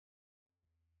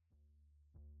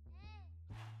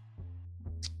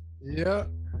Yeah.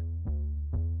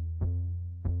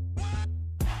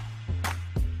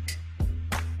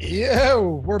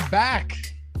 Yo, we're back.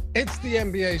 It's the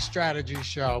NBA Strategy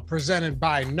Show presented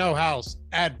by No House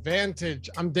Advantage.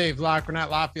 I'm Dave Lockran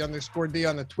at Laffy_D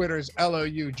on the Twitters,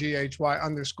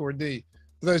 LOUGHY_D.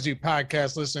 For those of you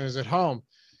podcast listeners at home,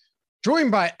 joined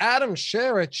by Adam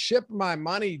Sherritt, Ship My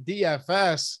Money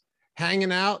DFS,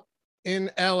 hanging out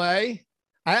in LA.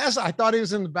 I thought he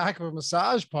was in the back of a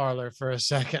massage parlor for a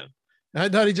second. I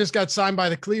thought he just got signed by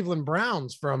the Cleveland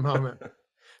Browns for a moment.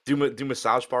 Do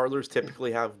massage parlors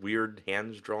typically have weird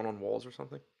hands drawn on walls or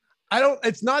something?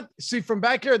 It's not, see, from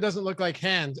back here, it doesn't look like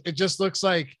hands. It just looks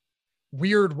like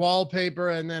weird wallpaper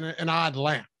and then an odd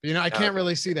lamp. You know, I can't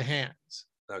really see the hands.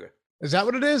 Okay. Is that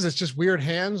what it is? It's just weird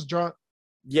hands drawn.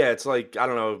 Yeah, it's like, I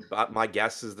don't know. My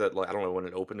guess is that, like, I don't know, when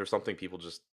it opened or something, people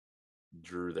just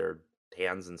drew their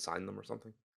hands and signed them or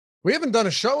something. We haven't done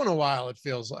a show in a while, it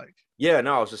feels like. Yeah,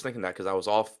 no, I was just thinking that because I was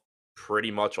off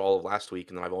pretty much all of last week,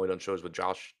 and then I've only done shows with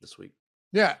Josh this week.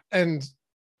 Yeah, and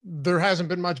there hasn't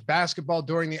been much basketball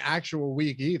during the actual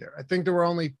week either. I think there were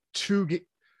only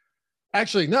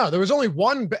actually, no, there was only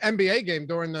one NBA game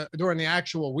during the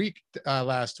actual week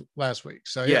last week.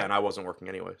 So yeah, and I wasn't working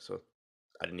anyway, so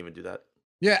I didn't even do that.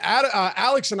 Yeah,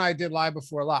 Alex and I did Live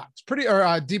Before Locks,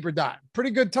 Deeper Dive,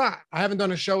 pretty good time. I haven't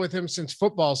done a show with him since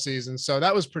football season, so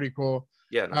that was pretty cool.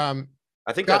 Yeah, no.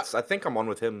 I think I'm on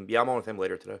with him. Yeah, I'm on with him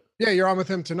later today. Yeah, you're on with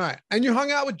him tonight, and you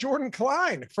hung out with Jordan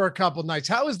Klein for a couple nights.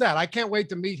 How was that? I can't wait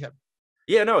to meet him.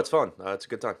 Yeah, no, it's fun. It's a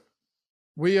good time.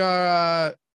 We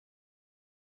are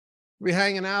we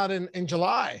hanging out in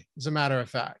July, as a matter of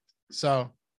fact. So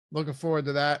looking forward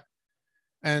to that.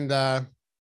 And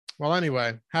well,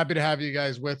 anyway, happy to have you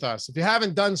guys with us. If you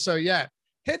haven't done so yet,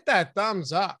 hit that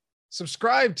thumbs up.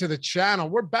 Subscribe to the channel.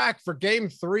 We're back for game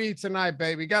 3 tonight,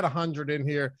 baby. Got 100 in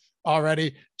here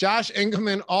already. Josh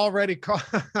Engelman already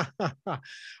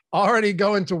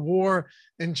going to war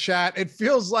in chat. It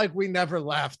feels like we never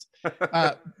left.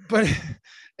 But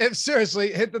if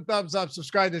seriously, hit the thumbs up,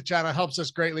 subscribe to the channel, helps us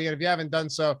greatly. And if you haven't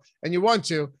done so and you want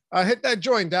to, hit that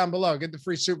join down below. Get the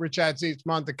free super chats each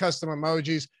month, the custom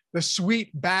emojis, the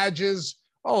sweet badges,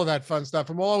 all of that fun stuff.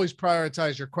 And we'll always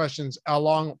prioritize your questions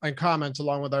and comments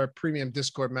along with our premium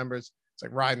Discord members. It's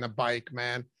like riding the bike,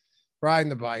 man. Riding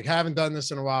the bike. Haven't done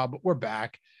this in a while, but we're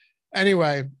back.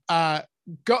 Anyway, you and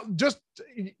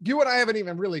I haven't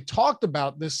even really talked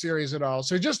about this series at all.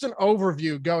 So just an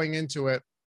overview going into it.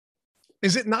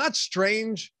 Is it not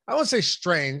strange? I won't say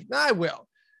strange. No, I will.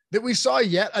 That we saw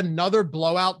yet another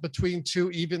blowout between two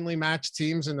evenly matched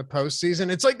teams in the postseason.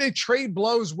 It's like they trade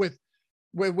blows with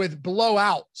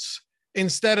blowouts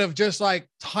instead of just like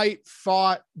tight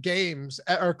fought games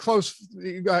or close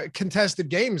contested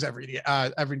games every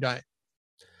night.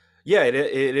 Yeah, it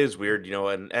is weird, you know,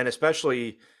 and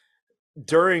especially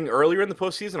earlier in the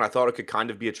postseason, I thought it could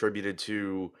kind of be attributed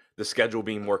to the schedule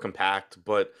being more compact,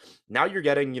 but now you're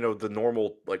getting, you know, the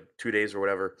normal like 2 days or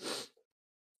whatever,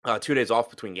 2 days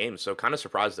off between games. So kind of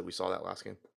surprised that we saw that last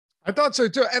game. I thought so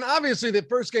too. And obviously the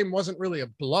first game wasn't really a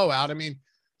blowout. I mean,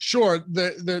 sure,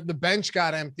 the bench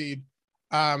got emptied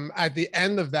at the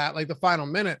end of that, like the final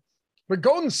minute, but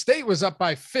Golden State was up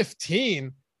by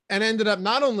 15 and ended up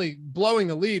not only blowing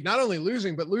the lead, not only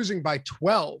losing, but losing by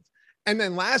 12. And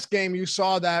then last game, you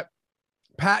saw that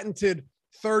patented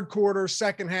third quarter,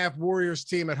 second half Warriors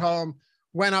team at home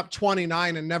went up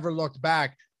 29 and never looked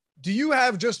back. Do you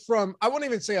have, just from, I won't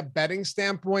even say a betting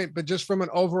standpoint, but just from an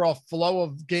overall flow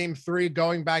of game 3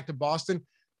 going back to Boston,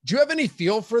 do you have any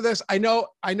feel for this? I know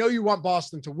you want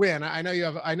Boston to win. I know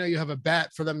you have a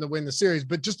bet for them to win the series,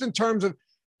 but just in terms of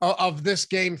this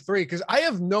game 3, because I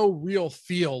have no real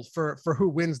feel for who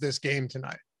wins this game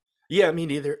tonight. Yeah, me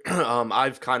neither.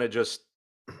 I've kind of just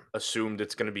assumed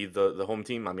it's going to be the home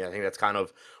team. I mean, I think that's kind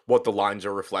of what the lines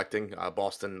are reflecting.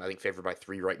 Boston, I think, favored by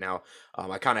 3 right now.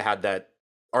 I kind of had that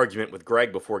argument with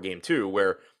Greg before game 2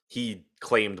 where he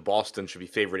claimed Boston should be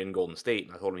favored in Golden State,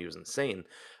 and I told him he was insane.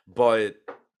 But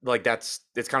like it's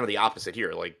kind of the opposite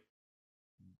here. Like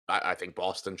I think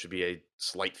Boston should be a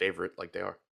slight favorite, like they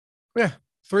are. Yeah,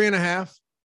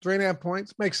 3.5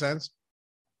 points makes sense.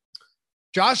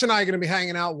 Josh and I are going to be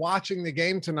hanging out watching the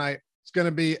game tonight. It's going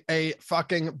to be a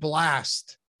fucking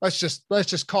blast. Let's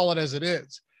just call it as it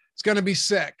is. It's going to be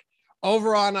sick.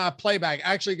 Over on Playback,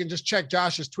 actually, you can just check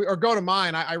Josh's tweet or go to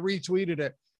mine. I retweeted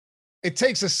it. It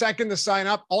takes a second to sign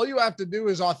up. All you have to do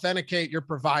is authenticate your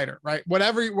provider, right?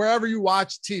 Wherever you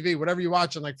watch TV, whatever you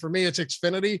watch. And like for me, it's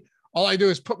Xfinity. All I do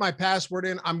is put my password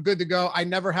in. I'm good to go. I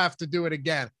never have to do it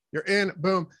again. You're in,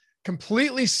 boom.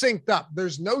 completely synced up.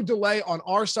 There's no delay on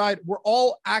our side. We're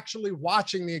all actually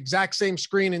watching the exact same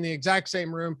screen in the exact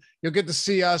same room. You'll get to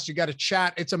see us. You got to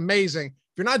chat. It's amazing.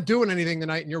 If you're not doing anything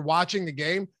tonight and you're watching the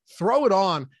game, throw it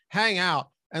on, hang out,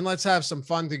 and let's have some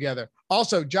fun together.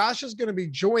 Also, Josh is going to be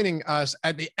joining us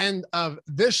at the end of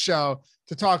this show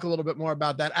to talk a little bit more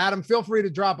about that. Adam, feel free to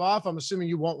drop off. I'm assuming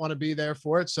you won't want to be there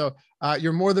for it. So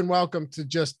you're more than welcome to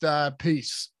just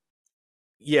peace.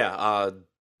 Yeah.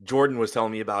 Jordan was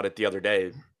telling me about it the other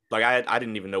day. Like I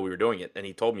didn't even know we were doing it. And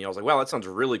he told me, I was like, wow, that sounds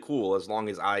really cool. As long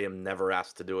as I am never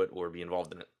asked to do it or be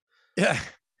involved in it. Yeah,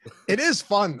 it is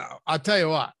fun though. I'll tell you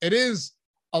what, it is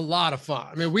a lot of fun.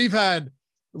 I mean,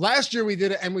 last year we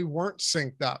did it and we weren't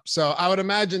synced up. So I would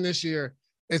imagine this year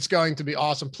it's going to be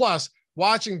awesome. Plus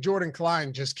watching Jordan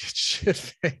Klein just get shit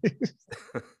faced.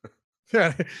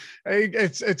 Yeah,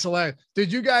 it's hilarious.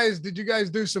 Did you guys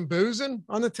do some boozing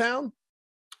on the town?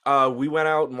 We went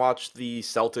out and watched the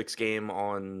Celtics game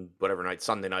on whatever night,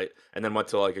 Sunday night, and then went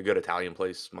to like a good Italian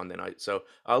place Monday night. So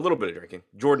a little bit of drinking.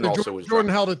 Jordan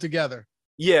held it together.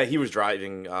 Yeah, he was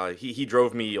driving. He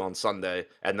drove me on Sunday,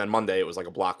 and then Monday it was like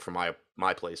a block from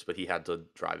my place, but he had to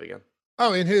drive again.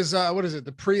 Oh, in his what is it,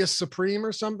 the Prius Supreme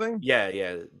or something?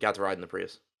 Yeah, got to ride in the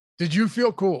Prius. Did you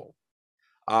feel cool?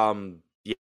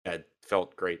 Yeah, it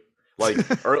felt great. Like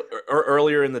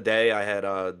earlier in the day, I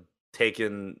had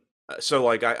taken. So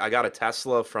like I got a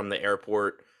Tesla from the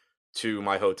airport to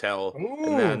my hotel. Ooh.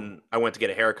 And then I went to get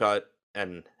a haircut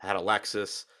and had a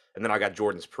Lexus, and then I got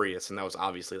Jordan's Prius, and that was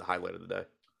obviously the highlight of the day.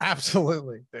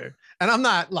 Absolutely, dude. And I'm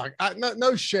not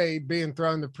no shade being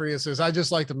thrown to Priuses. I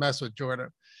just like to mess with Jordan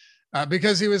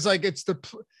because he was like, it's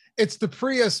the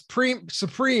Prius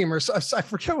Supreme or I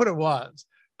forget what it was,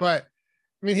 but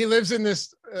I mean he lives in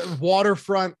this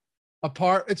waterfront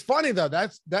apart. It's funny though.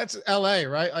 That's LA,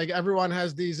 right? Like everyone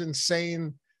has these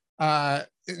insane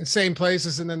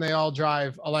places, and then they all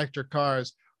drive electric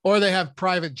cars, or they have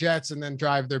private jets and then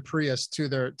drive their Prius to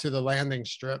the landing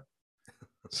strip.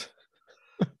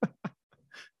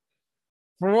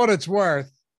 For what it's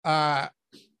worth, I'm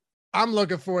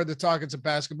looking forward to talking some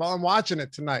basketball. I'm watching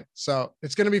it tonight, so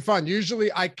it's going to be fun.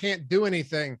 Usually I can't do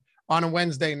anything on a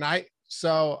Wednesday night,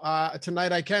 so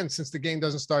tonight I can, since the game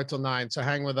doesn't start till 9. So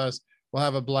hang with us. We'll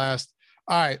have a blast.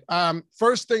 All right.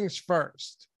 First things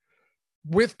first,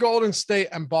 with Golden State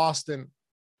and Boston,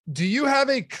 do you have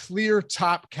a clear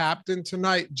top captain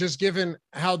tonight, just given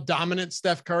how dominant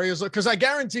Steph Curry is? Because I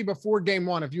guarantee before game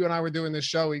 1, if you and I were doing this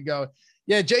show, we'd go,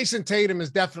 yeah, Jason Tatum is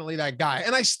definitely that guy.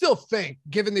 And I still think,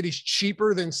 given that he's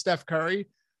cheaper than Steph Curry,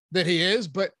 that he is.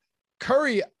 But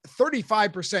Curry,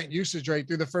 35% usage rate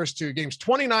through the first 2 games,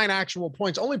 29 actual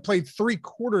points, only played 3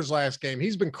 quarters last game.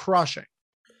 He's been crushing.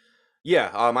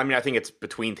 Yeah, I mean, I think it's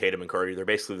between Tatum and Curry. They're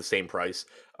basically the same price.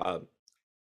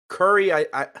 Curry,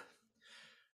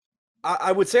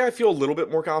 I would say I feel a little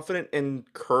bit more confident in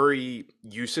Curry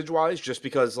usage-wise, just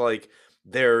because like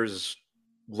there's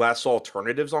less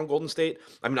alternatives on Golden State.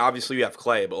 I mean, obviously you have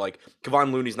Clay, but like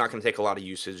Kevon Looney's not going to take a lot of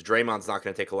usage. Draymond's not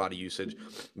going to take a lot of usage.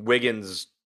 Wiggins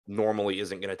normally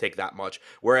isn't going to take that much.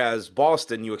 Whereas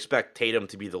Boston, you expect Tatum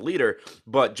to be the leader,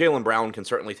 but Jaylen Brown can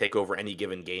certainly take over any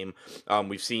given game.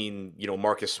 We've seen,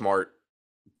 Marcus Smart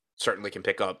certainly can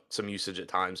pick up some usage at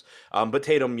times. But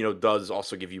Tatum, does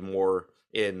also give you more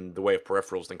in the way of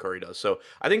peripherals than Curry does. So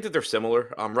I think that they're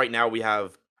similar. Right now we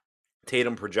have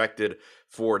Tatum projected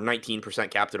for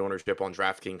 19% captain ownership on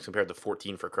DraftKings compared to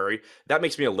 14 for Curry. That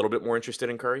makes me a little bit more interested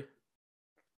in Curry.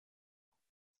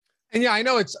 And yeah, I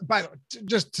know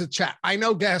just to chat, I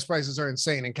know gas prices are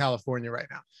insane in California right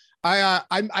now.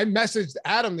 I messaged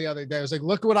Adam the other day. I was like,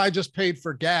 look what I just paid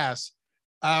for gas.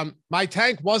 My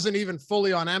tank wasn't even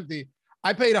fully on empty.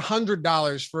 I paid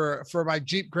 $100 for my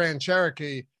Jeep Grand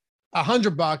Cherokee,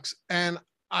 $100, and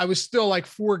I was still like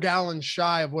 4 gallons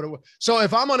shy of what it was. So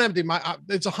if I'm on empty,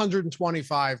 it's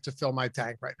 125 to fill my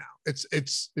tank right now.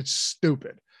 It's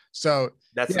stupid. So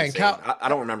that's insane. I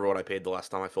don't remember what I paid the last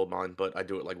time I filled mine, but I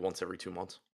do it like once every 2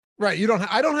 months. Right.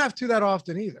 I don't have to that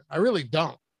often either. I really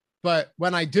don't. But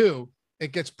when I do,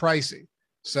 it gets pricey.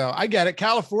 So I get it.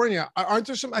 California, aren't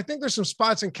there I think there's some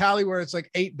spots in Cali where it's like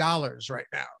 $8 right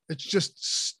now. It's just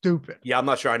stupid. Yeah, I'm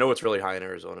not sure. I know it's really high in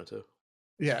Arizona too.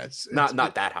 Yeah, it's not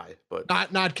that high, but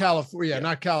not California,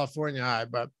 not California high,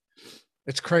 but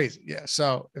it's crazy. Yeah.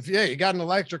 So you got an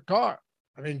electric car.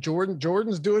 I mean,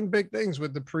 Jordan's doing big things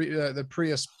with the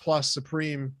Prius Plus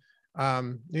Supreme,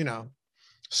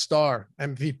 star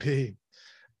MVP.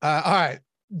 All right.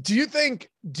 Do you think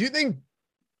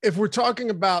if we're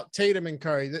talking about Tatum and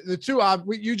Curry, the two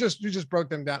you just broke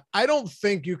them down. I don't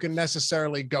think you can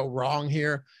necessarily go wrong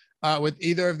here with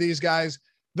either of these guys.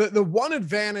 The one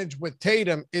advantage with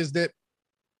Tatum is that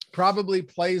probably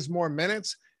plays more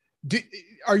minutes.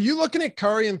 Are you looking at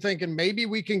Curry and thinking maybe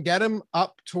we can get him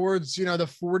up towards, the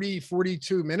 40,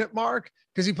 42 minute mark?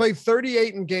 Because he played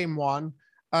 38 in game one,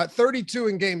 32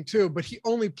 in game two, but he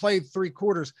only played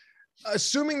 3/4.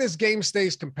 Assuming this game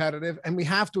stays competitive, and we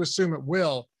have to assume it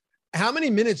will, how many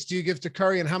minutes do you give to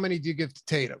Curry and how many do you give to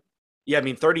Tatum? Yeah, I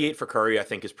mean, 38 for Curry, I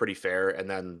think is pretty fair. And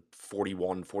then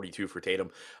 41, 42 for Tatum.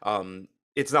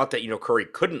 It's not that, Curry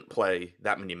couldn't play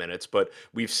that many minutes, but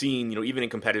we've seen, even in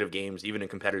competitive games, even in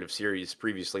competitive series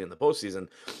previously in the postseason,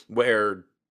 where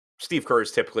Steve Kerr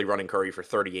is typically running Curry for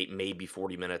 38, maybe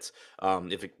 40 minutes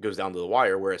if it goes down to the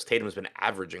wire, whereas Tatum has been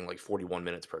averaging like 41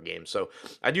 minutes per game. So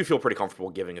I do feel pretty comfortable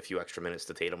giving a few extra minutes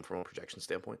to Tatum from a projection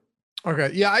standpoint.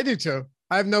 Okay. Yeah, I do too.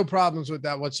 I have no problems with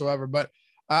that whatsoever, but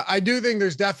I do think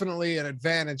there's definitely an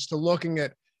advantage to looking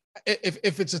at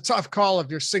if it's a tough call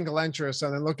if you're single interest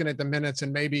and then looking at the minutes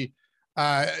and maybe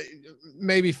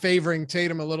favoring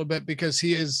Tatum a little bit because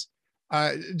he is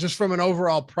just from an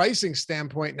overall pricing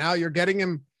standpoint. Now you're getting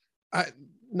him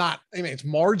it's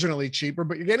marginally cheaper,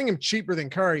 but you're getting him cheaper than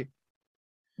Curry.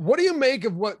 What do you make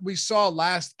of what we saw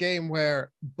last game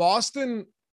where Boston,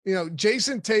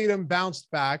 Jason Tatum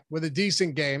bounced back with a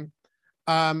decent game,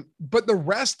 but the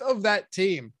rest of that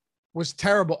team was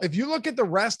terrible. If you look at the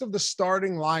rest of the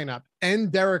starting lineup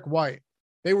and Derek White,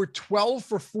 they were 12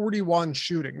 for 41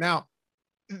 shooting. Now,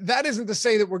 that isn't to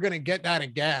say that we're going to get that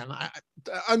again,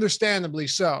 understandably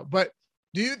so. But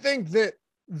do you think that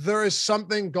there is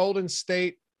something Golden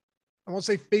State, I won't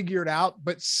say figured out,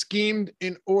 but schemed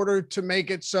in order to make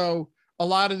it so a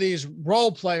lot of these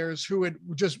role players who had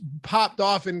just popped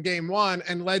off in game one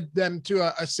and led them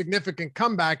to a significant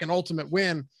comeback and ultimate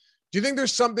win? Do you think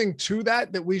there's something to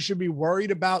that we should be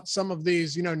worried about some of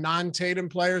these, non-Tatum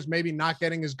players maybe not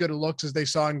getting as good a looks as they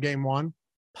saw in game one?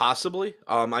 Possibly.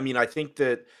 I think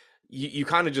that you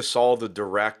kind of just saw the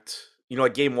direct,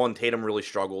 like game one, Tatum really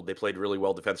struggled. They played really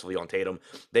well defensively on Tatum.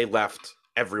 They left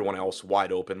everyone else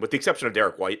wide open, with the exception of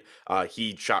Derek White.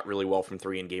 He shot really well from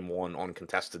three in game one on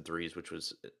contested threes, which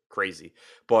was crazy.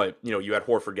 But, you had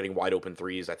Horford getting wide open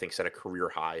threes, I think set a career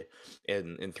high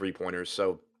in 3-pointers.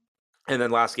 So, and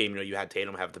then last game, you had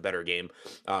Tatum have the better game.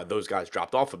 Those guys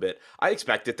dropped off a bit. I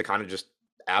expect it to kind of just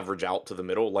average out to the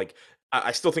middle. Like,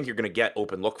 I still think you're going to get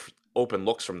open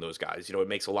looks from those guys. It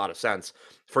makes a lot of sense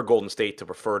for Golden State to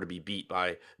prefer to be beat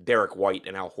by Derek White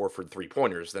and Al Horford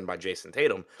 3-pointers than by Jason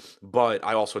Tatum. But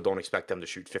I also don't expect them to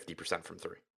shoot 50% from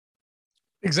three.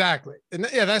 Exactly. And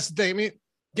yeah, that's the thing. I mean,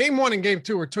 game one and game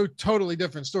two were two totally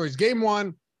different stories. Game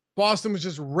one, Boston was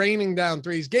just raining down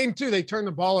threes. Game two, they turned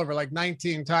the ball over like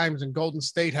 19 times and Golden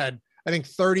State had, I think,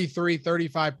 33,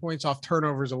 35 points off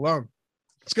turnovers alone.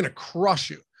 It's going to crush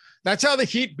you. That's how the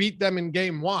Heat beat them in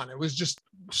game one. It was just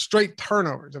straight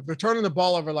turnovers. If they're turning the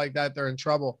ball over like that, they're in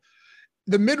trouble.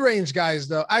 The mid-range guys,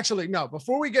 though, actually, no,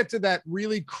 before we get to that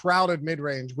really crowded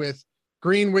mid-range with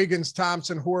Green, Wiggins,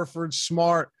 Thompson, Horford,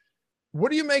 Smart, what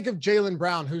do you make of Jaylen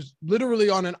Brown, who's literally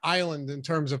on an island in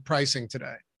terms of pricing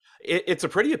today? It's a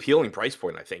pretty appealing price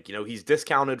point, I think. He's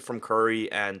discounted from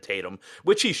Curry and Tatum,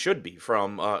 which he should be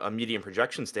from a median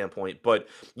projection standpoint, but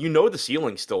the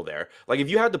ceiling's still there. Like, if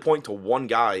you had to point to one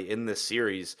guy in this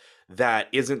series that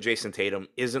isn't Jason Tatum,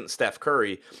 isn't Steph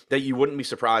Curry, that you wouldn't be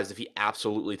surprised if he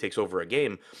absolutely takes over a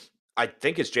game, I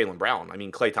think it's Jaylen Brown. I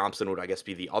mean, Klay Thompson would, I guess,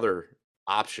 be the other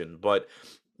option, but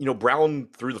Brown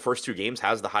through the first two games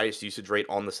has the highest usage rate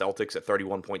on the Celtics at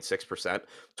 31.6%,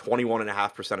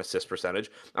 21.5% assist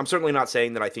percentage. I'm certainly not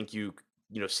saying that I think you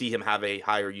see him have a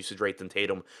higher usage rate than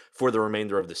Tatum for the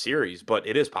remainder of the series, but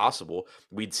it is possible.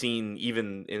 We'd seen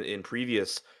even in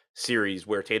previous series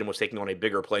where Tatum was taking on a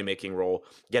bigger playmaking role,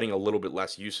 getting a little bit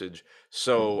less usage.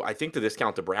 So I think the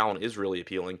discount to Brown is really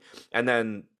appealing. And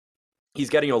then he's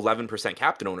getting 11%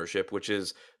 captain ownership, which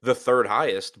is the third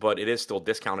highest, but it is still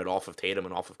discounted off of Tatum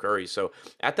and off of Curry. So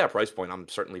at that price point, I'm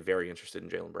certainly very interested in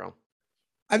Jaylen Brown.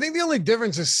 I think the only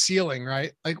difference is ceiling,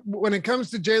 right? Like when it comes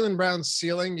to Jaylen Brown's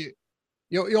ceiling,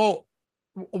 you'll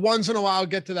once in a while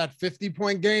get to that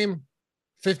 50-point game,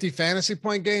 50 fantasy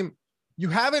point game. You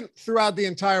haven't throughout the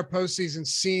entire postseason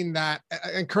seen that,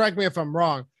 and correct me if I'm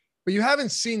wrong, but you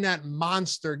haven't seen that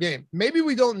monster game. Maybe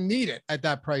we don't need it at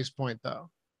that price point,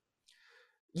 though.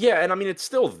 Yeah, and I mean, it's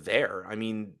still there. I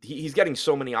mean, he's getting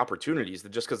so many opportunities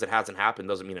that just because it hasn't happened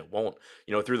doesn't mean it won't.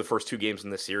 Through the first two games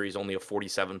in this series, only a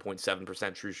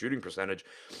 47.7% true shooting percentage.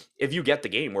 If you get the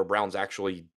game where Brown's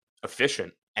actually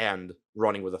efficient and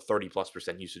running with a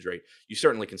 30+% usage rate, you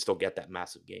certainly can still get that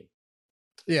massive game.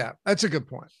 Yeah, that's a good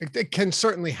point. It can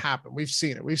certainly happen. We've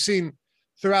seen it. We've seen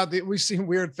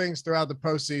weird things throughout the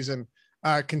postseason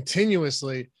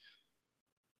continuously.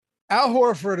 Al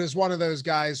Horford is one of those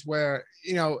guys where,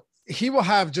 he will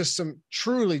have just some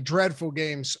truly dreadful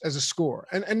games as a scorer.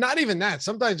 And not even that.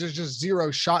 Sometimes there's just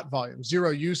zero shot volume, zero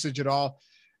usage at all.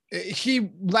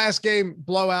 Last game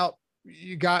blowout,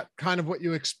 you got kind of what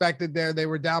you expected there. They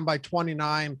were down by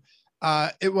 29.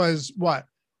 It was what?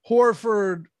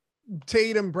 Horford,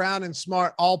 Tatum, Brown, and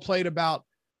Smart all played about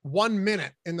 1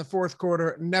 minute in the fourth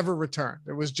quarter, never returned.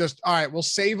 It was just, all right, we'll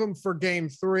save them for game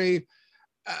 3.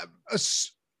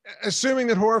 Assuming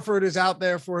that Horford is out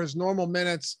there for his normal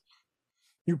minutes,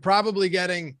 you're probably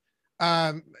getting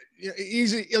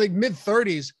easy, like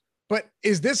mid-30s. But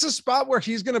is this a spot where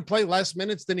he's going to play less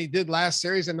minutes than he did last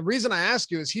series? And the reason I ask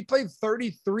you is he played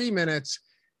 33 minutes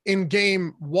in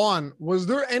game 1. Was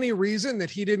there any reason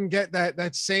that he didn't get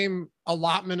that same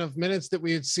allotment of minutes that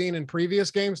we had seen in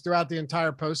previous games throughout the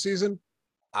entire postseason?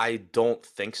 I don't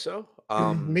think so.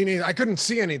 Meaning I couldn't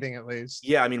see anything at least.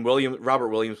 Yeah, I mean, Robert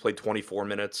Williams played 24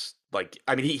 minutes. Like,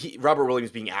 I mean, he Robert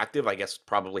Williams being active, I guess,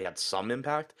 probably had some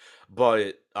impact.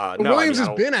 But no, Williams has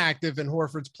been active and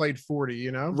Horford's played 40.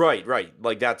 Right.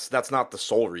 Like that's not the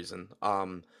sole reason.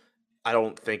 I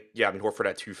don't think. Yeah, I mean, Horford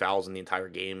had 2 fouls in the entire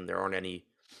game. There aren't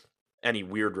any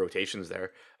weird rotations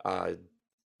there.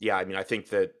 Yeah, I mean, I think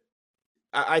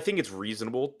it's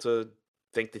reasonable to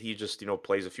think that he just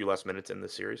plays a few less minutes in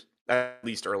this series, at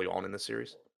least early on in the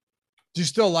series. Do you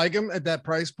still like him at that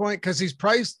price point? Because he's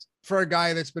priced for a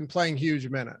guy that's been playing huge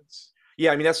minutes.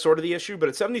 Yeah, I mean, that's sort of the issue. But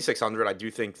at 7,600, I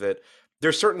do think that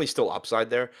there's certainly still upside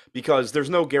there because there's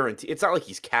no guarantee. It's not like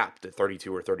he's capped at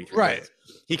 32 or 33 minutes.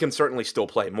 He can certainly still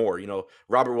play more.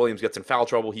 Robert Williams gets in foul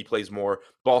trouble. He plays more.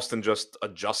 Boston just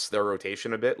adjusts their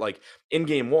rotation a bit. Like in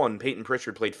game 1, Peyton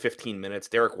Pritchard played 15 minutes.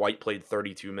 Derek White played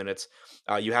 32 minutes.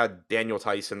 You had Daniel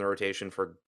Tice in the rotation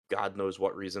for God knows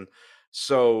what reason.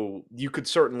 So you could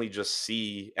certainly just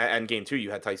see, and game 2,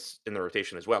 you had Tice in the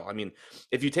rotation as well. I mean,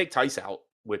 if you take Tice out,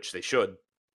 which they should,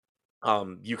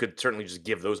 you could certainly just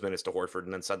give those minutes to Horford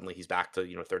and then suddenly he's back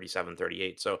to, 37,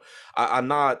 38. So I'm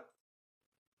not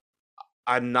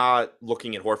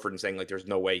looking at Horford and saying like, there's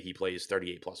no way he plays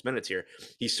 38 plus minutes here.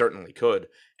 He certainly could.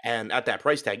 And at that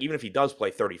price tag, even if he does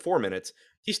play 34 minutes,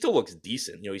 he still looks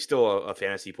decent. He's still a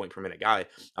fantasy point per minute guy.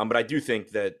 But I do think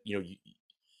that,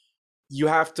 you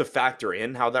have to factor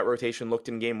in how that rotation looked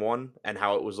in game 1 and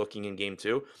how it was looking in game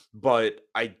 2. But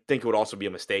I think it would also be a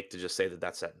mistake to just say that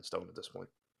that's set in stone at this point.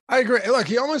 I agree. Look,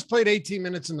 he almost played 18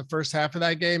 minutes in the first half of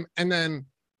that game. And then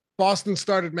Boston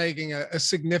started making a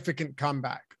significant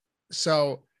comeback.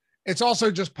 So it's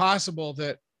also just possible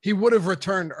that he would have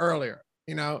returned earlier.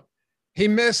 He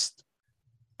missed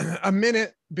a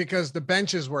minute because the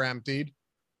benches were emptied.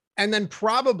 And then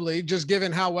probably just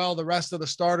given how well the rest of the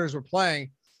starters were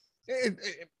playing,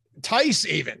 Tice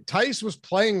was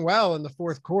playing well in the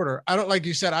fourth quarter. Like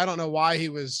you said, I don't know why he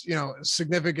was,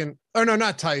 significant. Oh no,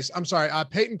 not Tice. I'm sorry.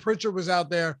 Peyton Pritchard was out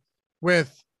there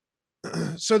with,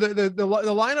 so the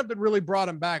lineup that really brought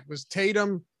him back was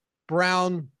Tatum,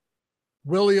 Brown,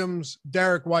 Williams,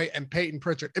 Derek White, and Peyton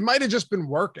Pritchard. It might've just been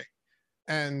working.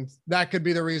 And that could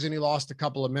be the reason he lost a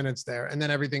couple of minutes there. And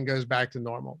then everything goes back to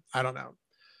normal. I don't know.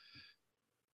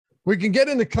 We can get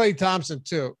into Klay Thompson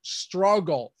too.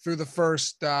 Struggle through the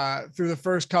first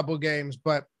couple games,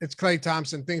 but it's Klay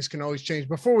Thompson. Things can always change.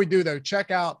 Before we do though, check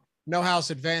out No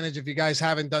House Advantage if you guys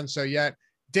haven't done so yet.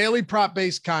 Daily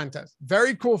prop-based contest.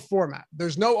 Very cool format.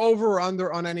 There's no over or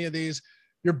under on any of these.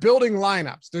 You're building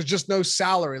lineups. There's just no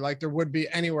salary like there would be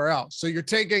anywhere else. So you're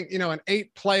taking, an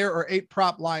 8-player or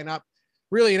 8-prop lineup,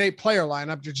 really an 8-player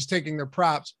lineup. You're just taking their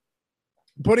props,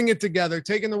 putting it together,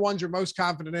 taking the ones you're most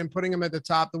confident in, putting them at the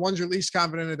top, the ones you're least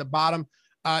confident in at the bottom.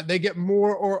 They get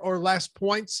more or less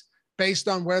points based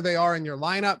on where they are in your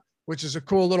lineup, which is a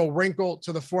cool little wrinkle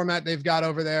to the format they've got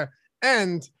over there.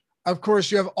 And of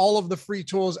course, you have all of the free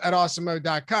tools at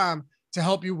awesomemode.com to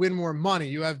help you win more money.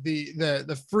 You have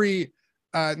the free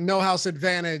No House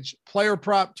Advantage player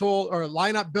prop tool or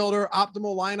lineup builder,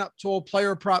 optimal lineup tool,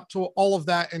 player prop tool, all of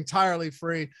that entirely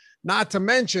free. Not to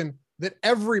mention that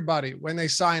everybody, when they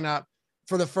sign up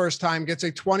for the first time, gets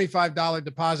a $25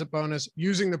 deposit bonus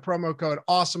using the promo code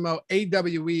AWESEMO,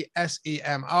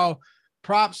 AWESEMO.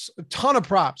 Props, a ton of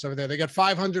props over there. They got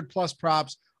 500 plus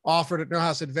props offered at No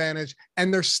House Advantage,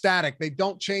 and they're static. They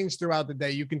don't change throughout the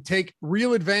day. You can take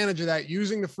real advantage of that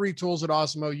using the free tools at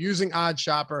Awesemo, using Odd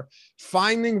Shopper,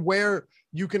 finding where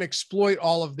you can exploit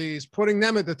all of these, putting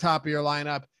them at the top of your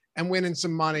lineup and winning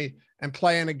some money and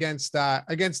playing against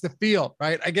the field,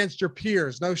 right? Against your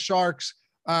peers, no sharks,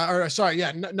 none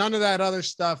of that other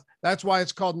stuff. That's why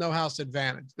it's called No House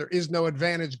Advantage. There is no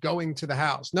advantage going to the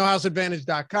house.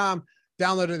 NoHouseAdvantage.com.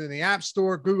 Download it in the App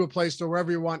Store, Google Play Store,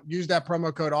 wherever you want. Use that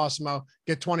promo code AWESEMO.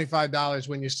 Get $25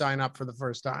 when you sign up for the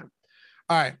first time.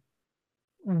 All right.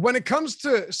 When it comes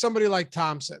to somebody like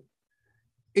Thompson,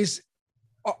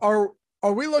 are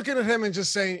we looking at him and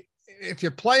just saying, if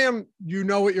you play him, you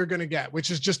know what you're going to get,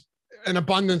 which is just an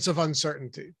abundance of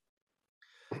uncertainty?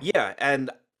 Yeah, and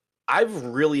I've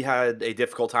really had a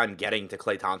difficult time getting to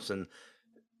Klay Thompson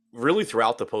really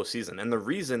throughout the postseason. And the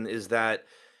reason is that,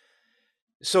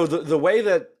 so the way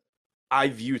that I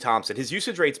view Thompson, his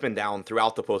usage rate's been down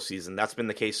throughout the postseason. That's been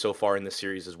the case so far in the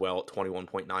series as well at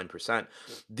 21.9%.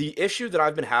 The issue that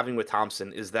I've been having with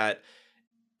Thompson is that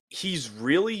he's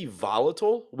really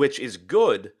volatile, which is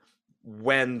good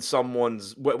when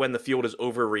when the field is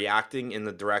overreacting in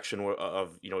the direction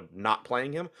of not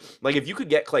playing him. Like, if you could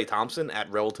get Klay Thompson at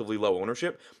relatively low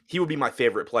ownership, he would be my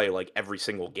favorite play like every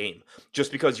single game,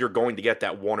 just because you're going to get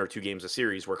that 1 or 2 games a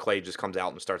series where Klay just comes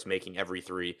out and starts making every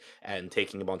three and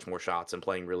taking a bunch more shots and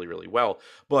playing really, really well.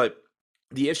 But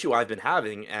the issue I've been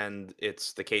having, and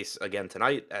it's the case again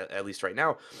tonight, at least right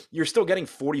now, you're still getting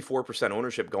 44%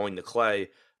 ownership going to Klay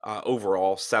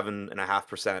overall,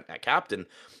 7.5% at captain.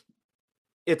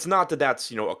 It's not that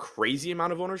that's, a crazy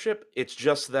amount of ownership. It's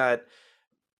just that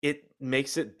it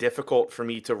makes it difficult for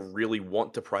me to really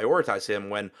want to prioritize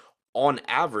him when, on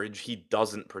average, he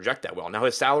doesn't project that well. Now,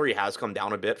 his salary has come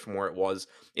down a bit from where it was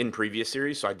in previous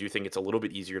series, so I do think it's a little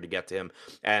bit easier to get to him.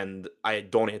 And I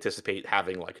don't anticipate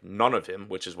having, like, none of him,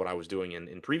 which is what I was doing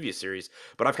in previous series.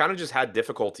 But I've kind of just had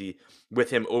difficulty with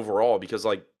him overall because,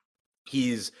 like,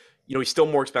 he's still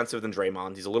more expensive than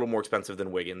Draymond. He's a little more expensive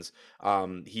than Wiggins.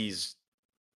 He's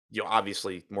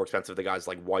obviously more expensive than guys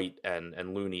like White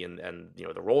and Looney and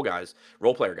the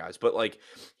role player guys. But, like,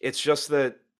 it's just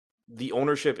that the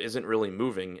ownership isn't really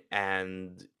moving,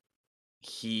 and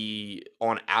he,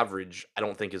 on average, I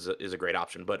don't think is a great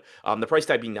option. But the price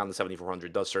tag being down to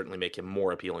 7,400 does certainly make him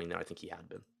more appealing than I think he had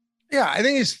been. Yeah, I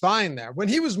think he's fine there. When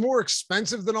he was more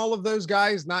expensive than all of those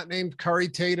guys, not named Curry,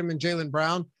 Tatum, and Jaylen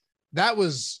Brown,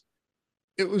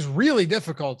 it was really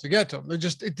difficult to get to him.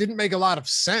 It didn't make a lot of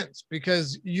sense,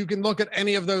 because you can look at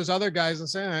any of those other guys and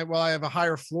say, all right, well, I have a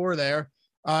higher floor there.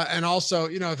 And also,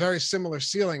 a very similar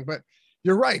ceiling, but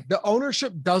you're right. The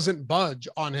ownership doesn't budge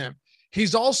on him.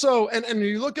 He's also, and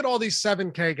you look at all these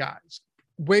 7K guys,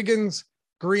 Wiggins,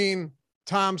 Green,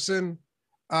 Thompson,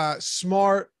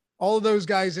 Smart, all of those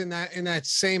guys in that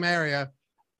same area.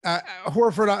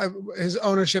 Horford, his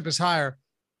ownership is higher.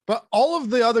 But all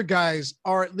of the other guys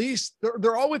are at least,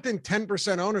 they're all within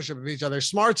 10% ownership of each other.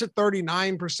 Smart's at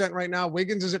 39% right now.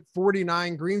 Wiggins is at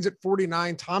 49. Green's at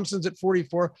 49. Thompson's at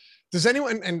 44. Does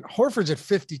anyone, and Horford's at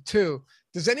 52.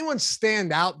 Does anyone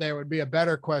stand out there would be a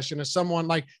better question. As someone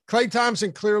like Klay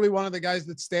Thompson, clearly one of the guys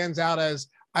that stands out as,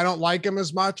 I don't like him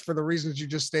as much for the reasons you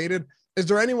just stated. Is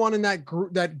there anyone in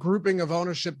that grouping of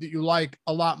ownership that you like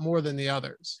a lot more than the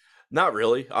others? Not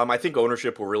really. I think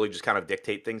ownership will really just kind of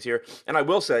dictate things here. And I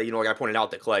will say, like I pointed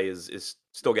out, that Klay is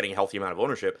still getting a healthy amount of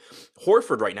ownership.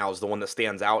 Horford right now is the one that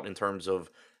stands out in terms of,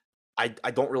 I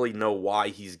don't really know why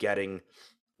he's getting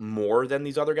more than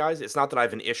these other guys. It's not that I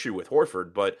have an issue with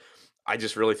Horford, but I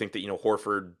just really think that,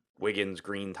 Horford, Wiggins,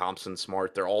 Green, Thompson,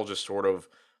 Smart, they're all just sort of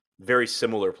very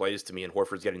similar plays to me, and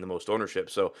Horford's getting the most ownership.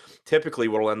 So typically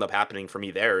what will end up happening for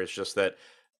me there is just that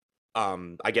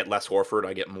I get less Horford,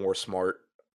 I get more Smart,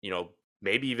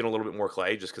 maybe even a little bit more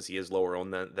Klay, just because he is lower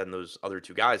owned than those other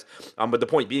two guys. But the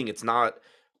point being, it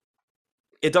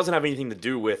doesn't have anything to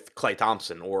do with Klay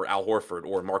Thompson or Al Horford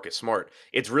or Marcus Smart.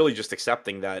 It's really just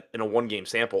accepting that in a 1-game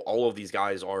sample, all of these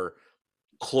guys are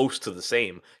close to the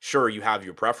same. Sure, you have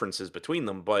your preferences between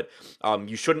them, but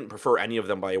you shouldn't prefer any of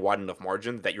them by a wide enough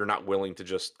margin that you're not willing to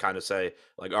just kind of say,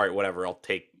 like, all right, whatever, I'll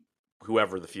take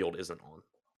whoever the field isn't on.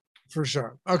 For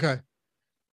sure. Okay.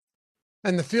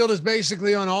 And the field is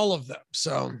basically on all of them.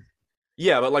 So,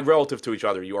 yeah, but like relative to each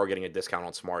other, you are getting a discount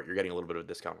on Smart. You're getting a little bit of a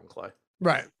discount on Klay.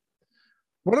 Right.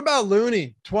 What about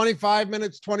Looney? 25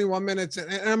 minutes, 21 minutes.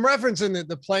 And I'm referencing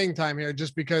the playing time here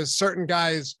just because certain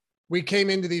guys, we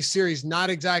came into these series not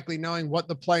exactly knowing what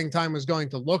the playing time was going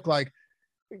to look like.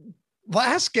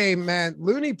 Last game, man,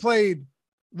 Looney played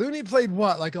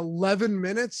what, like 11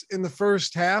 minutes in the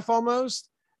first half almost?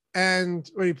 And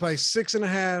what did he play?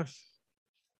 6.5.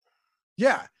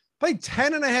 Yeah, played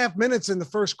 10.5 minutes in the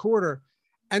first quarter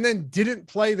and then didn't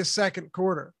play the second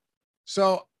quarter.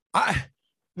 So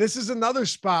this is another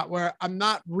spot where I'm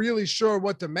not really sure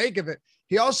what to make of it.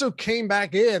 He also came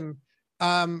back in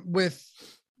with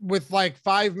like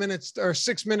 5 minutes or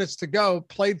 6 minutes to go,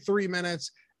 played 3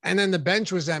 minutes, and then the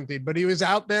bench was emptied. But he was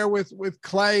out there with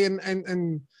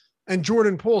Klay and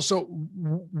Jordan Poole. So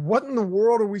what in the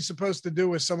world are we supposed to do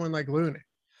with someone like Looney?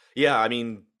 Yeah, I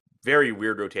mean, very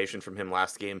weird rotation from him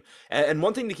last game. And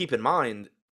one thing to keep in mind,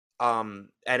 and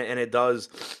it does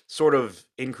sort of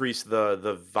increase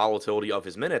the volatility of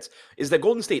his minutes, is that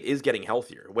Golden State is getting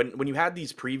healthier. When you had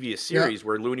these previous Yeah. series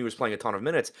where Looney was playing a ton of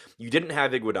minutes, you didn't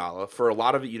have Iguodala. For a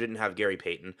lot of it, you didn't have Gary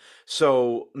Payton.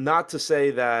 So not to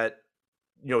say that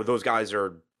those guys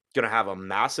are going to have a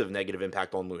massive negative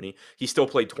impact on Looney. He still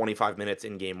played 25 minutes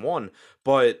in game one,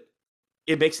 but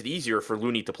it makes it easier for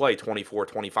Looney to play 24,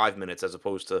 25 minutes as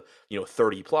opposed to,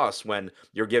 30 plus when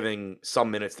you're giving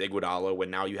some minutes to Iguodala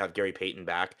when now you have Gary Payton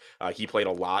back. He played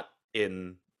a lot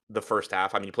in the first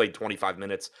half. I mean, he played 25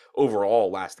 minutes overall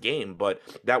last game, but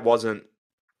that wasn't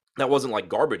like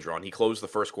garbage run. He closed the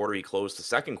first quarter, he closed the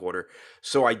second quarter.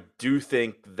 So I do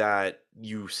think that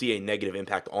you see a negative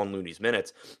impact on Looney's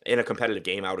minutes. In a competitive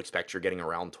game, I would expect you're getting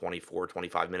around 24,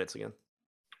 25 minutes again.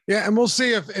 Yeah, and we'll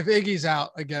see if Iggy's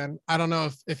out again. I don't know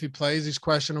if he plays. He's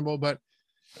questionable. But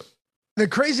the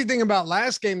crazy thing about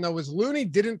last game, though, was Looney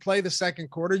didn't play the second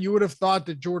quarter. You would have thought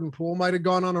that Jordan Poole might have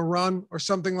gone on a run or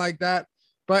something like that.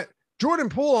 But Jordan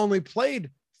Poole only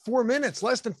played 4 minutes,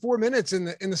 less than 4 minutes in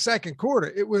the second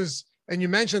quarter. It was, and you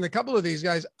mentioned a couple of these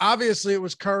guys. Obviously, it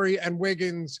was Curry and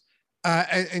Wiggins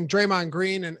and Draymond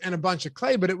Green and a bunch of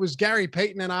Clay, but it was Gary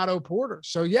Payton and Otto Porter.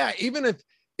 So, yeah, even if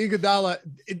Iguodala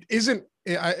isn't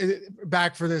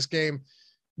back for this game,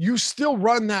 you still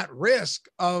run that risk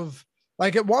of,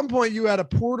 like, at one point you had a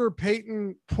Porter,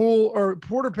 Payton, Poole, or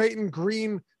Porter, Payton,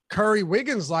 Green, Curry,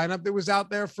 Wiggins lineup that was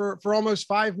out there for almost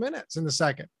 5 minutes in the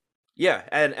second. Yeah,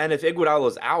 and if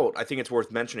Iguodala's out, I think it's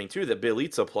worth mentioning too that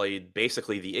Bjelica played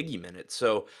basically the Iggy minutes.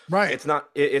 So Right. it's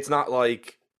not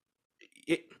like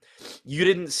you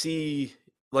didn't see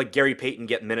like Gary Payton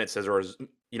get minutes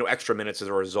extra minutes as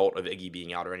a result of Iggy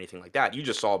being out or anything like that. You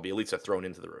just saw Bjelica thrown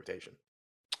into the rotation.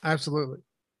 Absolutely.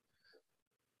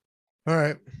 All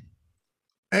right.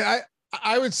 And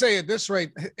I would say at this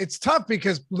rate, it's tough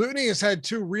because Looney has had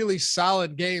 2 really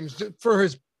solid games for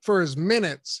his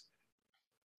minutes.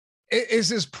 Is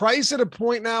his price at a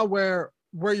point now where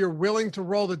you're willing to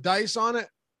roll the dice on it,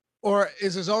 or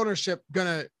is his ownership going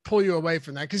to pull you away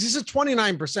from that? Because he's at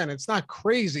 29%. It's not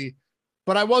crazy,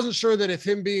 but I wasn't sure that if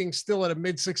him being still at a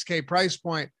mid 6K price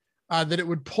point, that it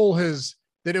would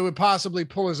possibly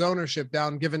pull his ownership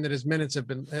down, given that his minutes have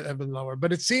been lower.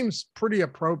 But it seems pretty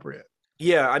appropriate.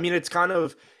 Yeah, I mean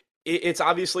it's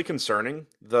obviously concerning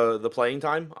the playing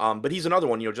time. But he's another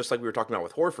one, just like we were talking about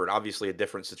with Horford, obviously a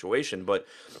different situation, but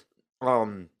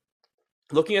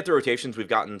looking at the rotations we've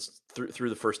gotten through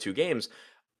the first 2 games,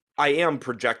 I am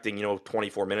projecting,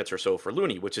 24 minutes or so for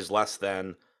Looney, which is less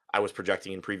than I was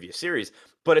projecting in previous series,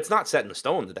 but it's not set in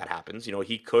stone that happens.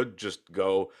 He could just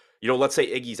go, let's say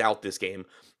Iggy's out this game.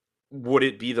 Would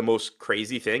it be the most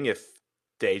crazy thing if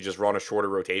they just run a shorter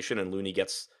rotation and Looney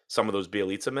gets some of those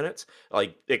Bjelica minutes?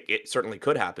 Like it certainly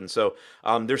could happen. So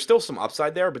there's still some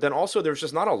upside there, but then also there's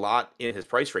just not a lot in his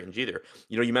price range either.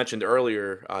 You mentioned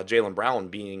earlier Jaylen Brown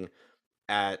being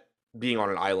on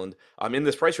an island. In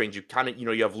this price range, you kind of,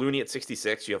 you have Looney at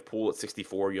 66, you have Poole at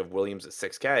 64, you have Williams at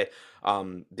 6K,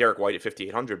 Derek White at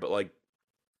 5,800, but like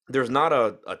there's not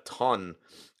a ton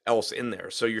else in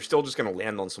there. So you're still just going to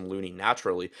land on some Looney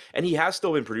naturally. And he has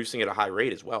still been producing at a high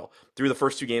rate as well. Through the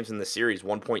first 2 games in this series,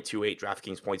 1.28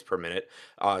 DraftKings points per minute.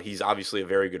 He's obviously a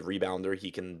very good rebounder.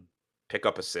 He can pick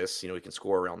up assists, he can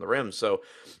score around the rim. So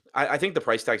I think the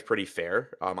price tag's pretty fair.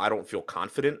 I don't feel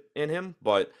confident in him,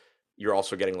 but you're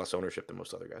also getting less ownership than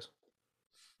most other guys.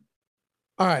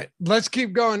 All right, let's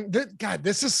keep going. God,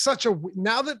 this is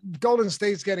now that Golden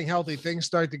State's getting healthy, things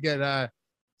start to get a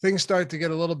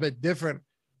little bit different.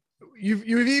 You've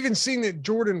even seen that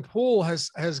Jordan Poole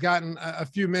has gotten a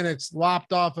few minutes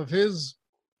lopped off of his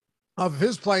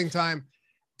playing time.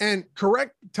 And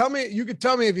you could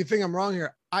tell me if you think I'm wrong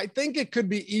here. I think it could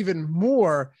be even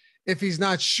more if he's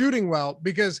not shooting well,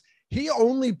 because he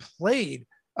only played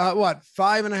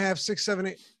 5.5, 6, 7,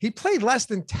 8. He played less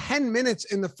than 10 minutes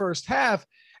in the first half,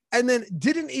 and then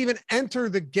didn't even enter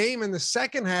the game in the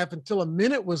second half until a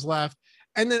minute was left.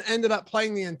 And then ended up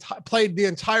played the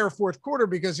entire fourth quarter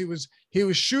because he was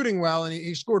shooting well, and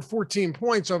he scored 14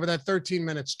 points over that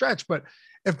 13-minute stretch. But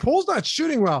if Poole's not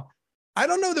shooting well, I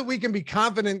don't know that we can be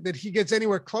confident that he gets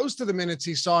anywhere close to the minutes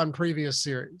he saw in previous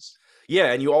series.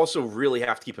 Yeah, and you also really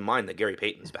have to keep in mind that Gary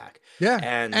Payton's back. Yeah,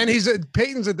 and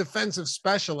Payton's a defensive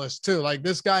specialist too. Like,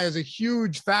 this guy is a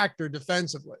huge factor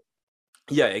defensively.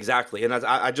 Yeah, exactly. And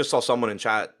I just saw someone in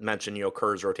chat mention,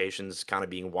 Kerr's rotations kind of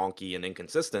being wonky and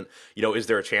inconsistent. Is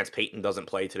there a chance Payton doesn't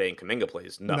play today and Kuminga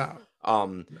plays? No.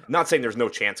 Not saying there's no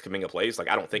chance Kuminga plays. Like,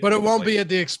 I don't think. But Kuminga it won't plays. be at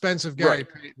the expense of Gary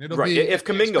Payton. It'll be if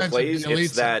Kuminga plays,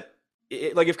 it's that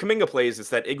like if Kuminga plays, it's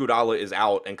that Iguodala is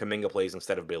out and Kuminga plays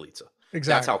instead of Bjelica. That's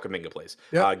how Exactly. Kuminga plays.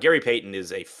 Yep. Gary Payton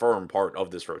is a firm part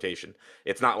of this rotation.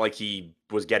 It's not like he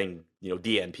was getting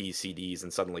DNP CDs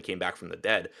and suddenly came back from the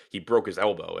dead. He broke his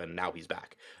elbow and now he's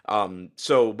back.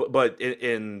 But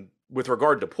in with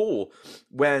regard to Poole,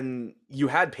 when you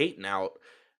had Payton out,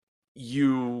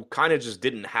 you kind of just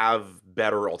didn't have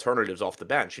better alternatives off the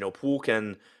bench. Poole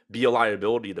can be a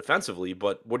liability defensively,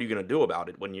 but what are you going to do about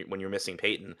it when you're missing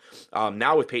Peyton?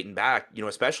 Now with Peyton back,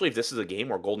 especially if this is a game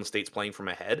where Golden State's playing from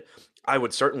ahead, I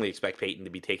would certainly expect Peyton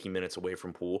to be taking minutes away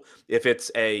from Poole. If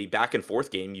it's a back and forth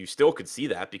game, you still could see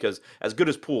that because as good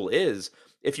as Poole is,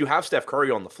 if you have Steph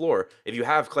Curry on the floor, if you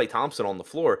have Klay Thompson on the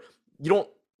floor, you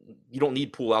don't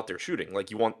need Poole out there shooting.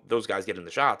 Like you want those guys getting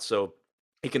the shots. So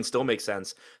it can still make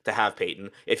sense to have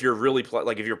Peyton. If you're really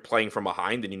if you're playing from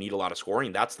behind and you need a lot of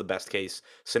scoring, that's the best case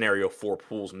scenario for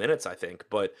Poole's minutes, I think.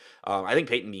 But I think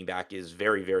Peyton being back is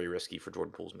very, very risky for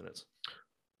Jordan Poole's minutes.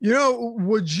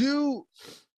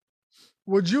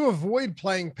 Would you avoid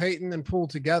playing Peyton and Poole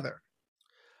together?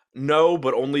 No,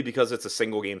 but only because it's a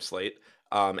single game slate.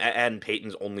 And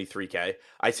Peyton's only 3K.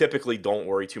 I typically don't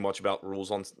worry too much about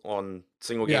rules on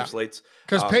single game slates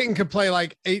because Peyton could play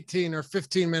like 18 or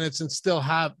 15 minutes and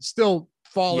still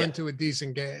fall into a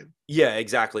decent game. Yeah,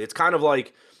 exactly. It's kind of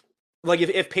like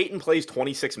if Peyton plays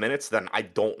 26 minutes, then I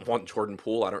don't want Jordan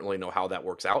Poole. I don't really know how that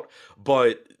works out.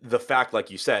 But the fact,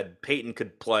 like you said, Peyton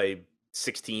could play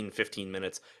 16, 15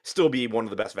 minutes, still be one of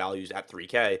the best values at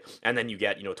 3K. And then you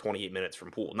get, 28 minutes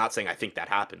from Poole. Not saying I think that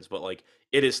happens, but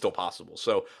it is still possible.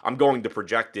 So I'm going to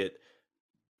project it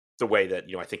the way that,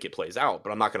 I think it plays out,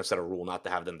 but I'm not going to set a rule not to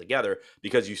have them together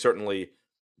because you certainly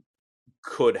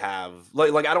could have I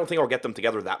don't think I'll get them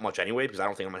together that much anyway, because I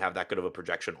don't think I'm going to have that good of a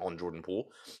projection on Jordan Poole,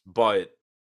 but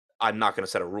I'm not going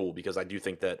to set a rule because I do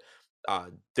think that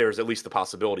there's at least the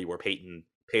possibility where Peyton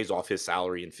pays off his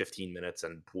salary in 15 minutes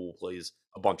and Poole plays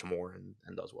a bunch more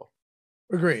and does well.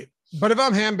 Agreed. But if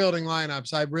I'm hand building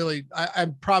lineups,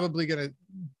 I'm probably going to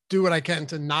do what I can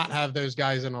to not have those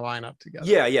guys in a lineup together.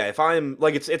 Yeah. If I'm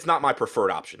it's not my preferred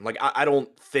option. I don't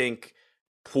think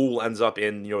Poole ends up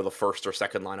in, the first or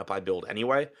second lineup I build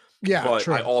anyway. Yeah. But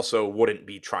true. I also wouldn't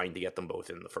be trying to get them both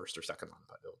in the first or second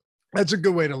lineup I build. That's a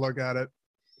good way to look at it.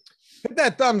 Hit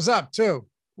that thumbs up too.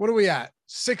 What are we at?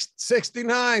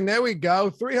 669. There we go.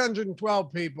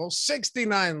 312 people,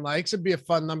 69 likes. It'd be a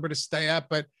fun number to stay at,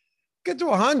 but get to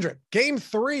 100. Game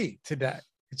 3 today.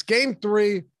 It's game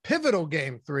 3, pivotal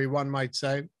game 3, one might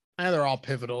say. They're all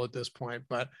pivotal at this point,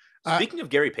 but speaking of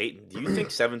Gary Payton, do you think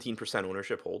 17%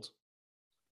 ownership holds?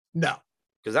 No.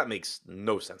 Because that makes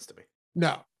no sense to me.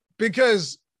 No,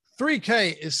 because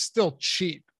 3K is still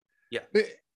cheap. Yeah.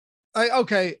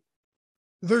 Okay.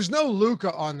 There's no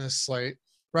Luka on this slate,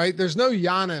 right? There's no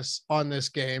Giannis on this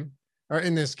game or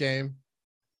in this game.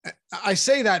 I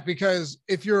say that because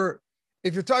if you're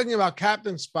talking about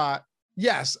captain spot,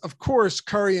 yes, of course,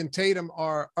 Curry and Tatum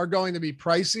are going to be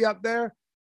pricey up there.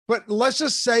 But let's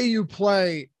just say you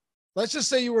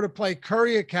were to play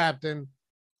Curry at captain,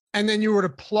 and then you were to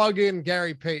plug in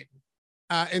Gary Payton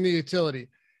in the utility.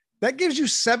 That gives you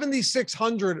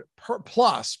 7,600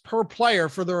 per player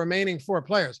for the remaining 4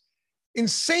 players.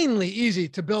 Insanely easy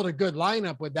to build a good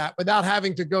lineup with that without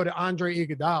having to go to Andre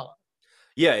Iguodala.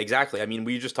 Yeah, exactly. I mean,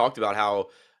 we just talked about how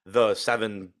the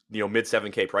mid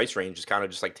 7K price range is kind of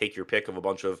just take your pick of a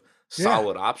bunch of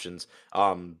solid options.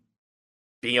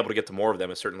 Being able to get to more of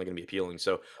them is certainly going to be appealing.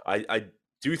 So I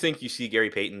do think you see Gary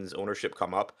Payton's ownership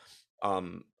come up.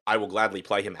 I will gladly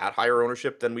play him at higher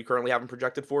ownership than we currently have him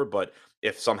projected for. But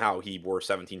if somehow he were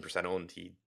 17% owned,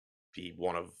 he'd be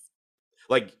one of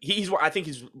I think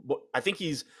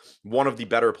he's one of the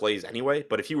better plays anyway.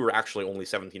 But if he were actually only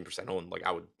 17% owned,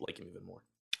 I would like him even more.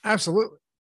 Absolutely.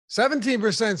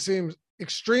 17% seems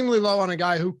extremely low on a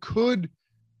guy who could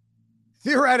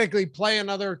theoretically play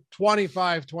another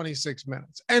 25, 26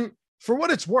 minutes. And for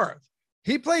what it's worth,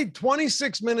 he played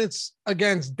 26 minutes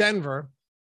against Denver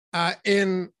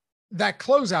in that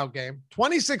closeout game,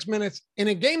 26 minutes in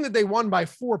a game that they won by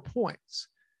 4 points.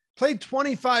 Played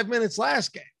 25 minutes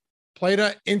last game, played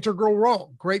an integral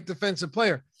role, great defensive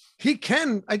player. He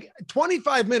can,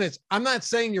 25 minutes. I'm not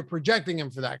saying you're projecting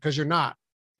him for that because you're not.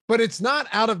 But it's not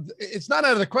out of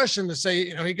the question to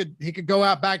say, he could go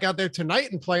back out there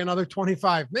tonight and play another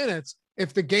 25 minutes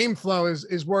if the game flow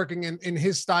is working in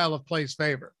his style of play's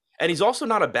favor. And he's also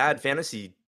not a bad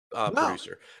fantasy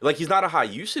producer. He's not a high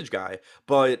usage guy,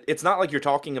 but it's not like you're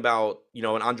talking about, an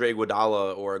Andre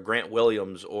Iguodala or a Grant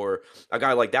Williams or a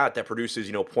guy like that produces,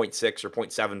 0.6 or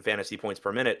 0.7 fantasy points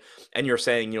per minute. And you're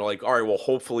saying, all right, well,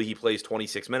 hopefully he plays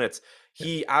 26 minutes.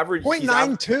 He averaged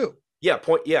 0.92. Yeah,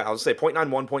 I would say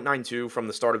 0.91, 0.92 from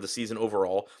the start of the season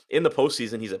overall. In the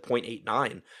postseason, he's at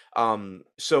 0.89.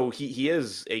 So he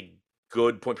is a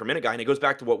good point per minute guy, and it goes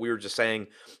back to what we were just saying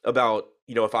about,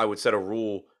 if I would set a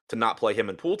rule to not play him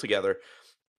and Poole together.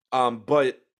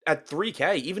 But at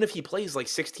 3K, even if he plays like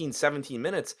 16, 17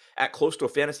 minutes at close to a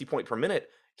fantasy point per minute,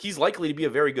 he's likely to be a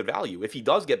very good value. If he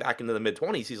does get back into the mid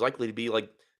 20s, he's likely to be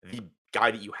like the guy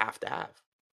that you have to have.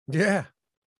 Yeah.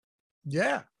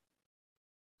 Yeah.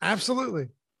 Absolutely.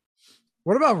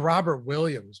 What about Robert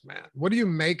Williams, man? What do you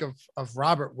make of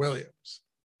Robert Williams?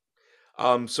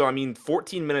 So I mean,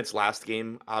 14 minutes last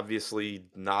game, obviously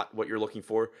not what you're looking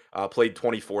for. Played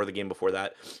 24 the game before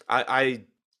that. I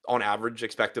on average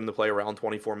expect him to play around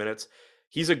 24 minutes.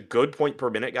 He's a good point per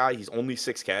minute guy. He's only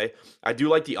 6K. I do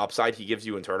like the upside he gives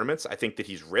you in tournaments. I think that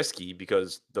he's risky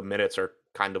because the minutes are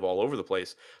kind of all over the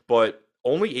place, but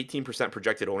only 18%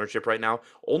 projected ownership right now,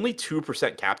 only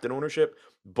 2% captain ownership.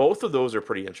 Both of those are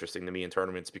pretty interesting to me in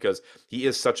tournaments because he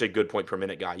is such a good point per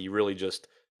minute guy. You really just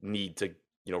need to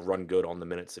run good on the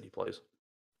minutes that he plays.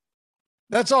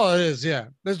 That's all it is. Yeah.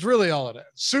 That's really all it is.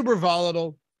 Super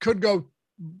volatile, could go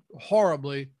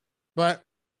horribly, but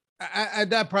at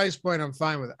that price point, I'm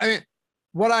fine with it. I mean,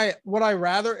 would I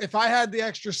rather, if I had the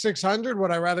extra 600,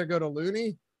 would I rather go to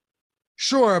Looney?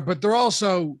 Sure. But they're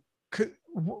also,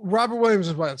 Robert Williams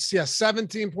is what? Yeah.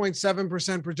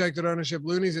 17.7% projected ownership.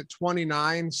 Looney's at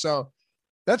 29. So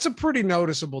that's a pretty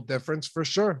noticeable difference for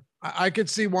sure. I could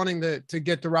see wanting to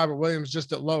get to Robert Williams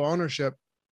just at low ownership.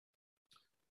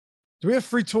 Do we have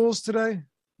free tools today?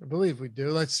 I believe we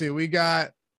do. Let's see. We got,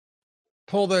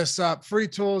 pull this up, free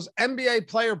tools, NBA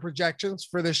player projections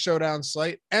for this showdown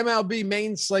slate, MLB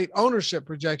main slate ownership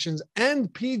projections,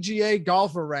 and PGA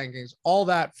golfer rankings. All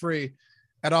that free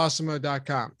at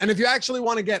awesemo.com. And if you actually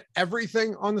want to get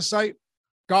everything on the site,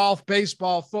 golf,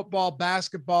 baseball, football,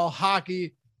 basketball,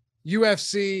 hockey,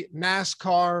 UFC,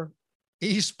 NASCAR,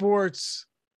 esports,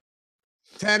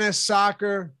 tennis,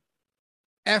 soccer,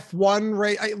 F1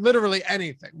 rate, literally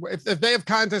anything. If they have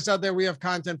contests out there, we have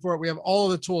content for it. We have all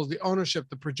of the tools, the ownership,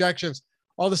 the projections,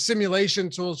 all the simulation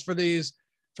tools for these.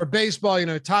 For baseball,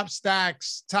 top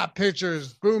stacks, top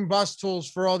pitchers, boom bust tools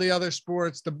for all the other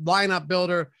sports, the lineup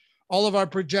builder, all of our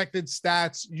projected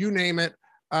stats, you name it,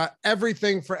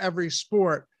 everything for every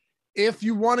sport. If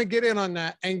you want to get in on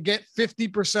that and get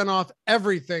 50% off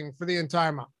everything for the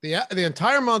entire month, the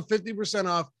entire month, 50%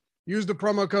 off, use the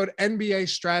promo code NBA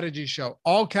Strategy Show.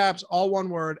 All caps, all one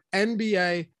word,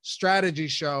 NBA Strategy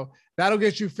Show. That'll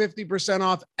get you 50%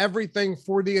 off everything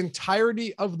for the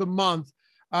entirety of the month,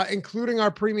 including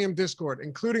our premium Discord,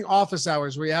 including office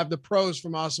hours where you have the pros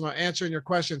from Awesemo answering your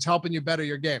questions, helping you better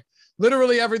your game.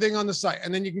 Literally everything on the site.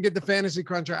 And then you can get the Fantasy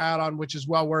Cruncher add-on, which is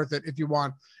well worth it if you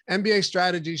want. NBA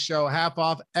Strategy Show, half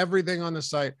off, everything on the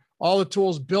site. All the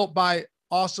tools built by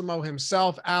Awesemo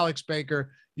himself, Alex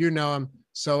Baker. You know him.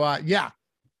 So, yeah,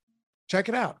 check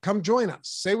it out. Come join us.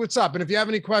 Say what's up. And if you have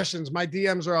any questions, my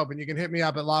DMs are open. You can hit me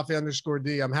up at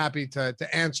Laffy_D. I'm happy to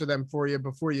answer them for you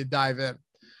before you dive in.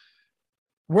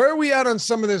 Where are we at on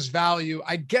some of this value?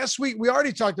 I guess we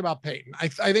already talked about Peyton. I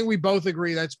think we both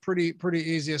agree that's pretty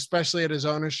easy, especially at his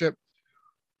ownership.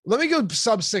 Let me go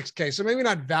sub 6K. So maybe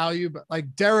not value, but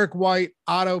like Derek White,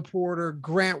 Otto Porter,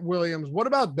 Grant Williams. What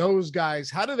about those guys?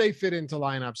 How do they fit into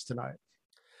lineups tonight?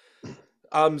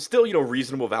 Still,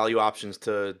 reasonable value options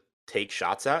to take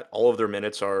shots at. All of their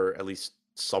minutes are at least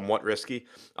somewhat risky.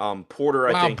 Porter,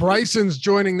 I think. Bryson's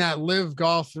joining that live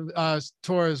golf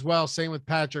tour as well. Same with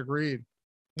Patrick Reed.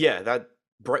 Yeah, that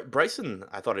Bryson,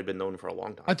 I thought had been known for a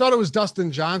long time. I thought it was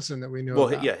Dustin Johnson that we knew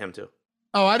about. Yeah, him too.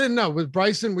 Oh, I didn't know. With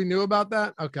Bryson, we knew about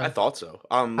that? Okay. I thought so.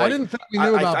 I didn't think we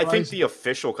knew about I think the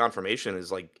official confirmation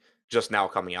is like just now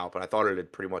coming out, but I thought it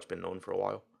had pretty much been known for a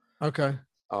while. Okay.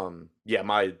 Yeah,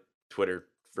 my Twitter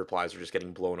replies are just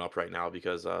getting blown up right now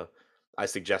because I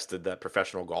suggested that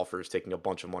professional golfers taking a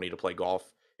bunch of money to play golf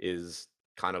is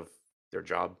kind of their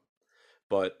job.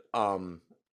 But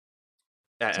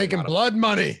taking blood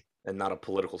money. And not a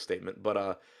political statement,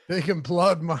 but taking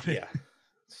blood money. Yeah.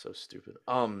 So stupid.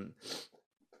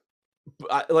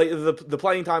 Like the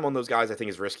playing time on those guys, I think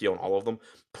is risky on all of them.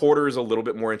 Porter is a little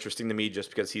bit more interesting to me just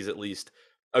because he's at least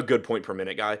a good point per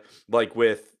minute guy. Like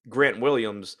with Grant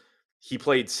Williams, he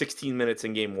played 16 minutes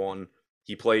in game 1.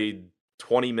 He played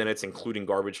 20 minutes, including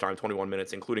garbage time, 21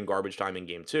 minutes, including garbage time in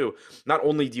game 2. Not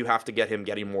only do you have to get him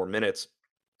getting more minutes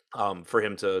for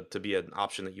him to be an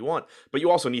option that you want, but you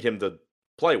also need him to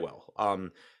play well.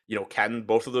 Can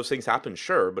both of those things happen?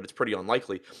 Sure, but it's pretty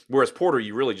unlikely. Whereas Porter,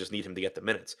 you really just need him to get the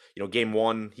minutes. Game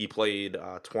 1, he played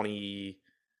 23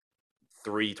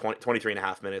 and a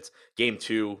half minutes. Game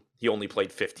 2, he only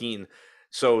played 15.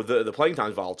 So the playing time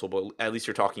is volatile, but at least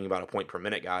you're talking about a point per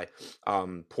minute guy.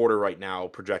 Porter right now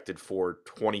projected for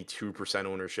 22%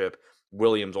 ownership.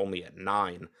 Williams only at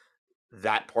 9.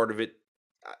 That part of it.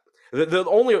 uh,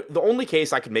 the only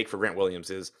case I could make for Grant Williams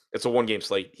is it's a 1 game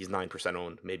slate. He's 9%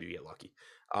 owned. Maybe you get lucky.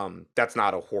 That's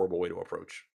not a horrible way to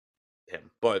approach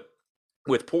him. But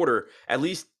with Porter, at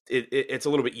least it's a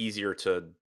little bit easier to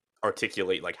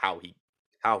articulate like how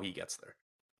he gets there.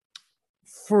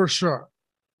 For sure.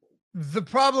 The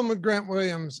problem with Grant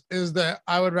Williams is that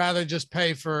I would rather just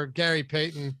pay for Gary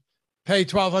Payton, pay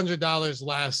 $1,200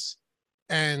 less,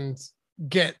 and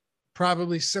get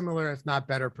probably similar, if not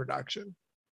better, production.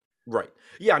 Right.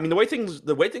 Yeah. I mean, the way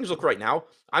things look right now,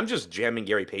 I'm just jamming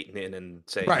Gary Payton in and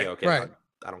saying, Right, yeah, okay, right.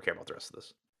 I don't care about the rest of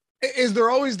this. Is there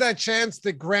always that chance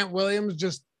that Grant Williams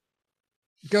just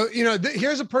go?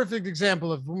 Here's a perfect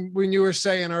example of when you were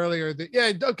saying earlier that,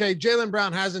 yeah, okay, Jaylen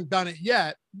Brown hasn't done it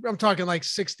yet. I'm talking like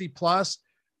 60 plus,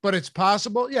 but it's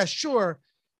possible. Yeah, sure.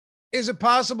 Is it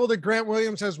possible that Grant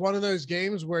Williams has one of those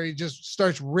games where he just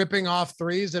starts ripping off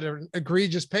threes at an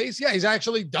egregious pace? Yeah, he's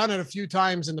actually done it a few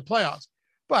times in the playoffs,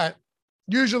 but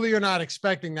usually you're not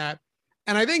expecting that.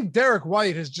 And I think Derek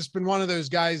White has just been one of those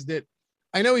guys that,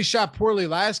 I know he shot poorly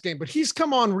last game, but he's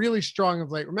come on really strong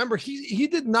of late. Remember, he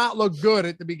did not look good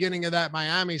at the beginning of that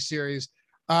Miami series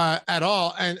at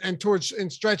all, and towards in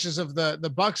stretches of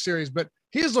the Bucks series, but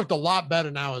he has looked a lot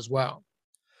better now as well.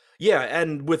 Yeah,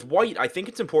 and with White, I think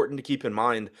it's important to keep in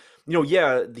mind,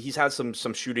 yeah, he's had some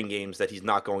shooting games that he's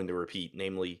not going to repeat,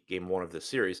 namely game 1 of this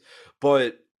series,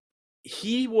 but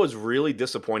he was really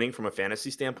disappointing from a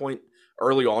fantasy standpoint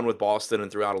early on with Boston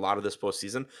and throughout a lot of this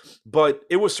postseason. But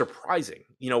it was surprising.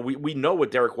 We know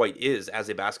what Derek White is as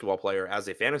a basketball player, as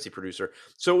a fantasy producer.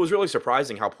 So it was really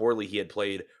surprising how poorly he had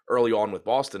played early on with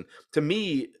Boston. To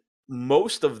me,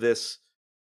 most of this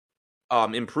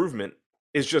improvement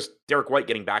is just Derek White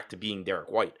getting back to being Derek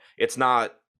White. It's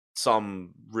not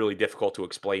some really difficult to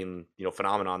explain,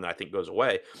 phenomenon that I think goes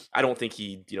away. I don't think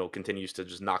he, continues to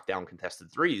just knock down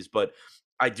contested threes, but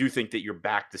I do think that you're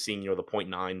back to seeing, the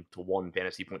 0.9 to 1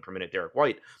 fantasy point per minute Derek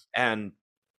White. And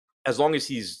as long as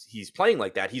he's playing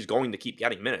like that, he's going to keep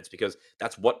getting minutes because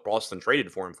that's what Boston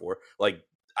traded for him for. Like,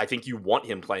 I think you want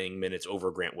him playing minutes over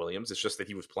Grant Williams. It's just that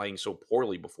he was playing so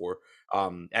poorly before.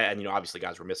 And obviously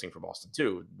guys were missing from Boston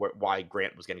too, why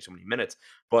Grant was getting so many minutes.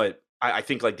 But I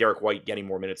think like Derek White getting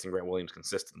more minutes than Grant Williams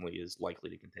consistently is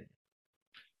likely to continue.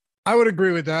 I would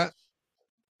agree with that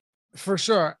for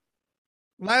sure.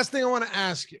 Last thing I want to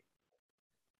ask you.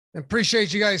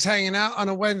 Appreciate you guys hanging out on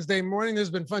a Wednesday morning. This has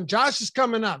been fun. Josh is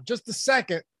coming up. Just a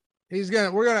second.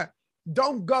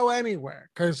 Don't go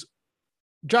anywhere because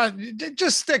Josh,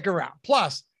 just stick around.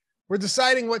 Plus, we're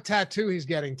deciding what tattoo he's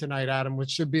getting tonight, Adam,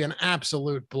 which should be an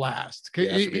absolute blast. Yeah,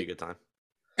 it should be a good time.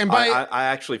 And I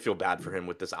actually feel bad for him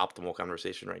with this optimal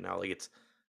conversation right now. Like, it's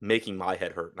making my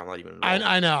head hurt, and I'm not even.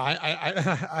 I know.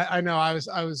 I know. I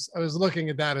was looking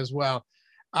at that as well.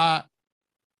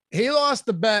 He lost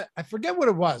the bet. I forget what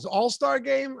it was. All-Star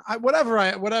game.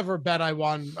 Whatever bet I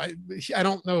won. I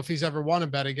don't know if he's ever won a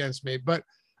bet against me, but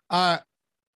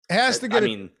has to get.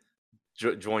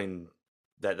 Join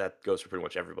that goes for pretty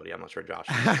much everybody. I'm not sure Josh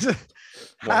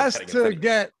has to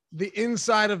get the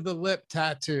inside of the lip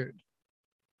tattooed.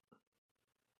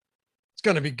 It's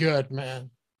gonna be good,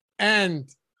 man. And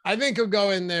I think he'll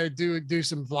go in there, do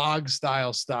some vlog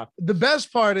style stuff. The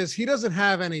best part is he doesn't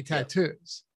have any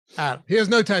tattoos. Adam, he has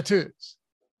no tattoos.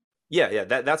 Yeah,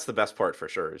 that's the best part for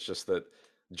sure. It's just that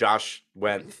Josh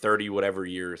went 30 whatever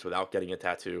years without getting a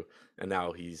tattoo, and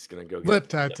now he's gonna go get lip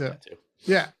tattoo.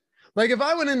 Yeah. Like if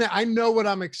I went in there, I know what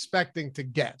I'm expecting to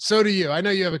get. So do you. I know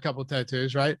you have a couple of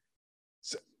tattoos, right?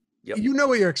 So yep. You know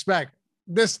what you're expecting.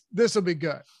 This will be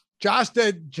good. Josh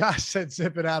said,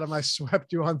 zip it out of my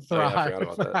swept you on Thrive. I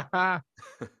forgot about that.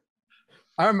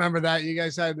 I remember that. You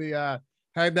guys had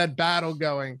had that battle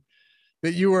going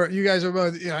that you guys are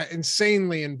both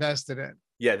insanely invested in.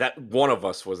 Yeah, that one of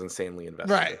us was insanely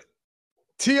invested. Right.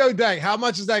 T.O. Day, how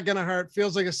much is that going to hurt?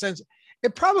 Feels like a sense.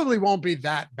 It probably won't be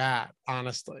that bad,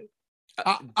 honestly.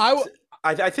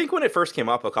 I think when it first came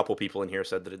up, a couple people in here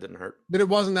said that it didn't hurt. That it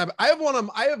wasn't that bad. I have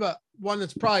one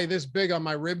that's probably this big on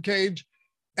my rib cage,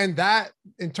 and that,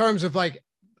 in terms of like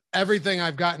everything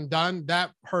I've gotten done,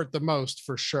 that hurt the most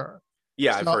for sure.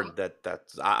 Yeah, I've heard that.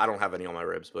 I don't have any on my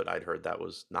ribs, but I'd heard that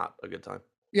was not a good time.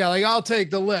 Yeah, like I'll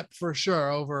take the lip for sure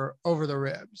over the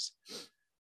ribs.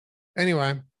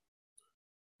 Anyway,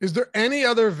 is there any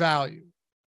other value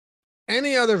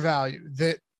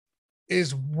that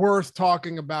is worth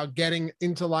talking about getting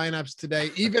into lineups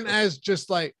today, even as just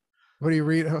like, what do you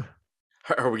read?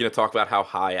 Are we going to talk about how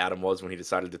high Adam was when he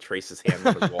decided to trace his hand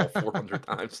on his wall 400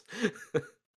 times?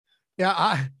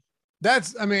 Yeah,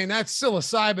 that's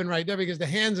psilocybin right there, because the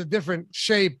hand's a different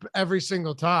shape every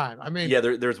single time. I mean, Yeah,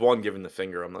 there's one giving the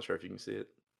finger. I'm not sure if you can see it.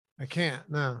 I can't.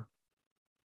 No.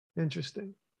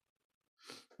 Interesting.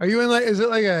 Are you in is it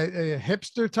like a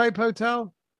hipster type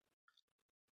hotel?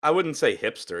 I wouldn't say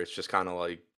hipster. It's just kind of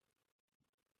like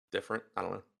different. I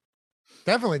don't know.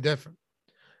 Definitely different.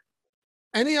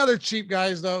 Any other cheap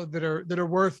guys though that are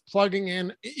worth plugging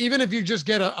in, even if you just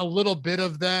get a little bit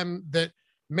of them that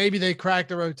maybe they crack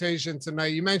the rotation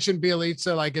tonight? You mentioned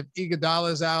Bielitsa, like if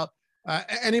Iguodala's out,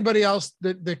 anybody else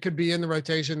that could be in the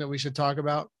rotation that we should talk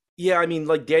about? Yeah, I mean,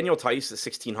 like Daniel Tice at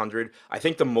 1,600. I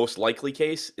think the most likely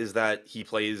case is that he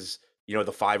plays,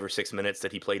 the 5 or 6 minutes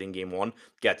that he played in game one,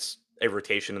 gets a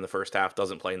rotation in the first half,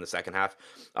 doesn't play in the second half.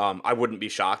 I wouldn't be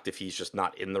shocked if he's just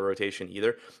not in the rotation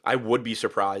either. I would be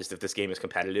surprised if this game is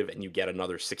competitive and you get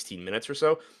another 16 minutes or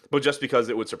so, but just because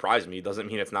it would surprise me doesn't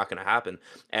mean it's not going to happen.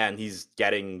 And he's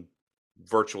getting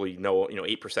virtually no,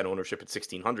 8% ownership at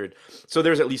 1,600. So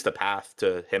there's at least a path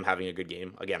to him having a good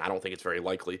game. Again, I don't think it's very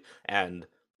likely. And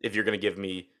if you're going to give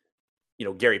me,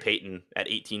 Gary Payton at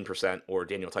 18% or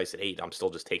Daniel Tice at 8, I'm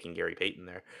still just taking Gary Payton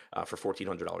there for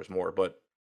 $1,400 more. But,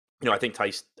 I think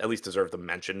Tice at least deserved a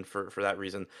mention for that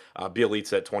reason.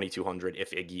 Bielitsa at 2,200,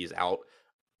 if Iggy is out,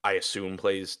 I assume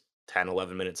plays 10,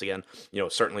 11 minutes again.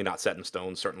 Certainly not set in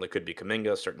stone. Certainly could be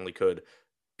Kuminga. Certainly could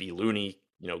be Looney,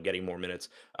 getting more minutes.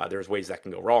 There's ways that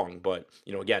can go wrong. But,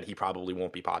 again, he probably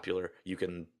won't be popular. You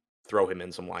can throw him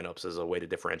in some lineups as a way to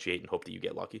differentiate and hope that you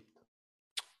get lucky.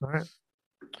 All right.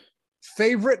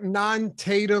 Favorite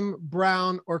non-Tatum,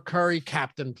 Brown, or Curry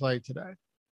captain play today?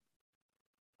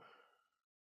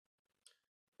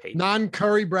 Payton.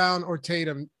 Non-Curry, Brown, or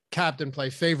Tatum captain play.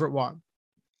 Favorite one?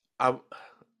 I'm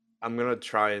gonna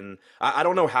try and I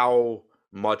don't know how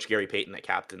much Gary Payton at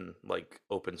captain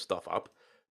opens stuff up,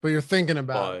 but you're thinking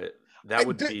about it. That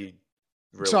would be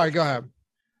really sorry, go ahead.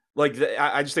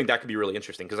 I just think that could be really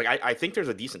interesting because I think there's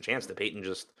a decent chance that Payton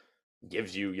just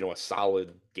gives you a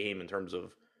solid game in terms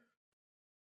of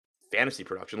fantasy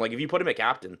production. If you put him at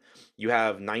captain, you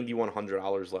have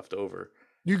 $9,100 left over.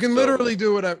 You can literally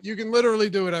do whatever. You can literally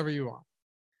do whatever you want.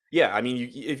 Yeah, I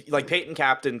mean, if Payton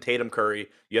captain, Tatum Curry,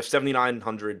 you have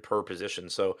 7,900 per position.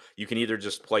 So you can either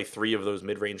just play 3 of those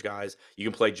mid-range guys. You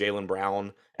can play Jaylen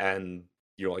Brown and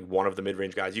one of the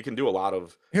mid-range guys. You can do a lot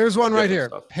of. Here's one right here.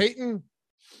 Stuff. Payton.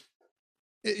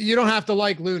 You don't have to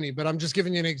like Looney, but I'm just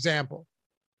giving you an example.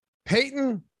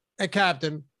 Payton at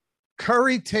captain,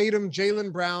 Curry, Tatum,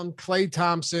 Jaylen Brown, Klay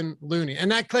Thompson, Looney,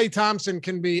 and that Klay Thompson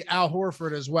can be Al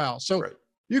Horford as well. So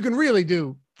you can really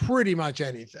do pretty much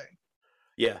anything.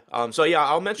 Yeah.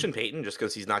 I'll mention Payton just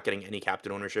because he's not getting any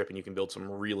captain ownership, and you can build some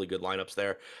really good lineups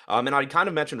there. And I kind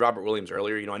of mentioned Robert Williams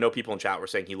earlier. I know people in chat were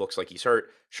saying he looks like he's hurt.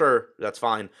 Sure, that's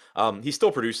fine. He's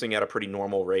still producing at a pretty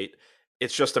normal rate.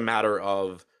 It's just a matter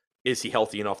of, is he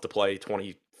healthy enough to play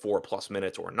 24 plus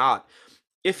minutes or not?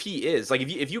 If he is,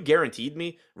 if you guaranteed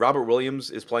me Robert Williams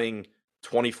is playing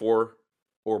 24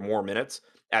 or more minutes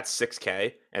at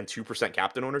 6K and 2%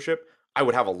 captain ownership, I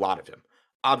would have a lot of him.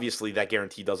 Obviously, that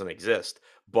guarantee doesn't exist,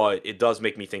 but it does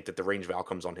make me think that the range of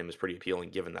outcomes on him is pretty appealing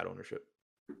given that ownership.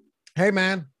 Hey,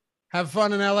 man, have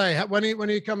fun in LA. When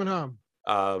are you coming home?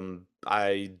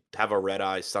 I have a red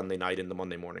eye Sunday night into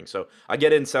Monday morning. So I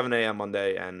get in 7 a.m.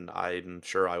 Monday, and I'm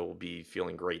sure I will be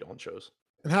feeling great on shows.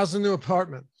 And how's the new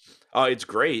apartment? It's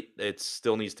great. It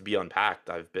still needs to be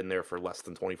unpacked. I've been there for less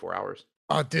than 24 hours.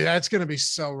 Oh, dude, that's going to be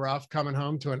so rough coming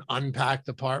home to an unpacked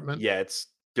apartment. Yeah, it's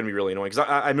going to be really annoying because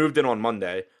I moved in on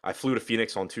Monday. I flew to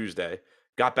Phoenix on Tuesday,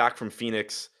 got back from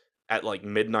Phoenix at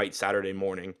midnight Saturday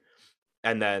morning,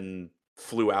 and then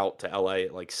flew out to LA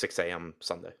at 6 a.m.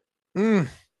 Sunday. Well,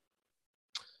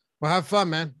 have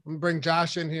fun, man. I'm going to bring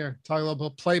Josh in here, talk a little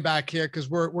bit playback here because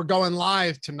we're going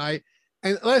live tonight.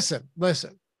 And listen.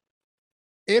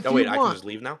 If I can just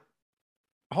leave now?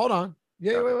 Hold on.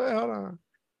 Yeah, okay. Wait, hold on.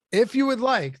 If you would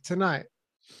like tonight,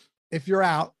 if you're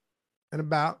out and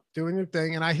about doing your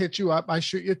thing and I hit you up, I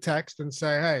shoot you a text and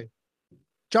say, hey,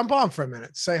 jump on for a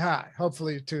minute, say hi.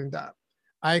 Hopefully you're tuned up.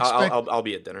 I'll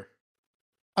be at dinner.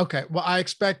 Okay. Well, I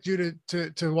expect you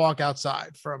to walk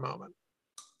outside for a moment.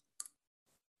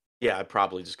 Yeah, I'm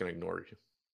probably just going to ignore you.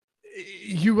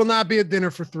 You will not be at dinner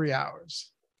for 3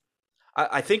 hours.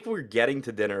 I think we're getting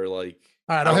to dinner all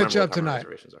right, I'll hit you up tonight.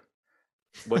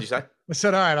 What'd you say? I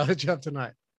said, all right, I'll hit you up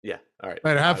tonight. Yeah. All right.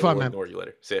 Later. Have fun, man. Ignore you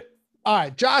later. See ya. All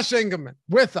right. Josh Ingerman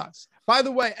with us. By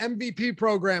the way, MVP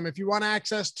program, if you want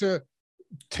access to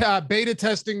beta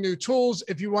testing new tools,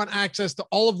 if you want access to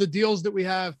all of the deals that we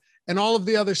have and all of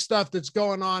the other stuff that's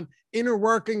going on, inner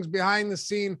workings behind the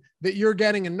scene that you're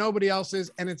getting and nobody else is.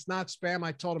 And it's not spam.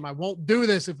 I told him I won't do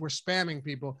this if we're spamming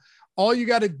people. All you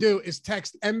got to do is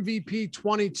text MVP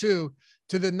 22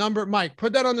 to the number. Mike,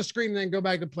 put that on the screen and then go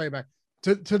back to playback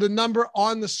to the number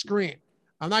on the screen.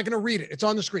 I'm not going to read it. It's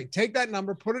on the screen. Take that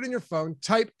number, put it in your phone,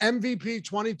 type MVP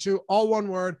 22, all one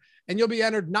word, and you'll be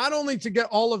entered not only to get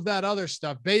all of that other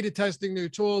stuff, beta testing new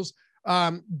tools,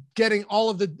 getting all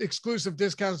of the exclusive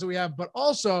discounts that we have, but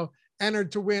also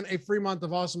entered to win a free month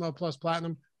of Awesome Mode Plus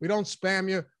Platinum. We don't spam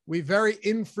you. We very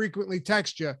infrequently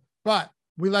text you, but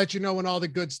we let you know when all the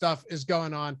good stuff is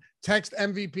going on. Text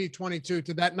MVP 22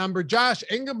 to that number. Josh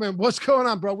Engelman, what's going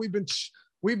on, bro?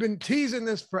 We've been teasing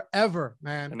this forever,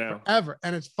 man, forever.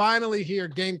 And it's finally here,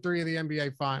 game 3 of the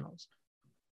NBA Finals.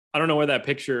 I don't know where that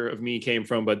picture of me came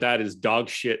from, but that is dog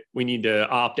shit. We need to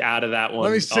opt out of that one.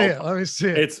 Let me see it. Let me see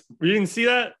it. You didn't see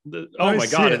that? Oh my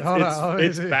God.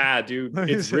 It's bad, dude.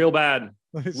 It's real bad.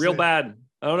 Real bad.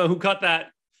 I don't know who cut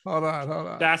that. Hold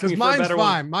on. Because mine's fine.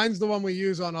 One. Mine's the one we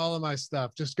use on all of my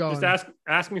stuff. Just go. Just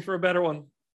ask me for a better one.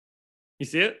 You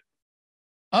see it?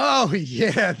 Oh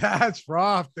yeah, that's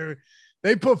rough, dude.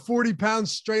 They put 40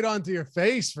 pounds straight onto your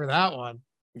face for that one.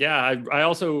 Yeah, I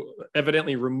also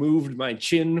evidently removed my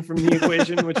chin from the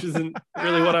equation, which isn't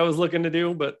really what I was looking to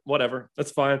do, but whatever.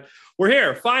 That's fine. We're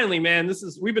here. Finally, man.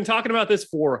 We've been talking about this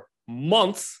for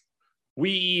months.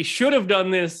 We should have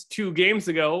done this 2 games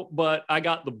ago, but I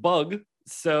got the bug.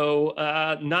 So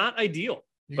not ideal.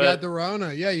 You got the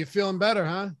Rona. Yeah, you feeling better,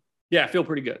 huh? Yeah, I feel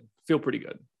pretty good. You're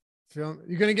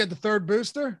going to get the 3rd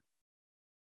booster?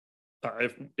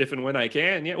 If and when I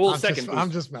can, yeah. Well,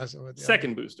 I'm just messing with you.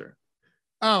 Second booster.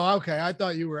 Oh, okay. I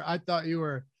thought you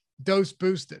were dose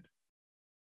boosted.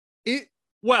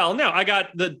 Well, no, I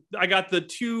got the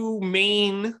 2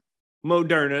 main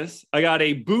Modernas. I got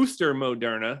a booster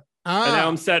Moderna, and now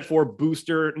I'm set for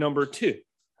booster number 2.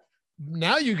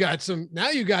 Now you got some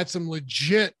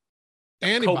legit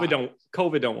antibodies.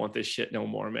 COVID don't want this shit no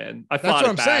more, man. That's what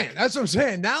I'm saying. That's what I'm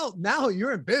saying. Now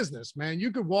you're in business, man.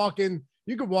 You could walk anywhere.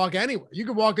 You could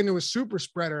walk into a super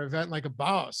spreader event like a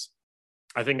boss.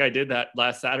 I think I did that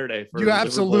last Saturday. You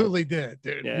absolutely did,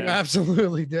 dude. Yeah. You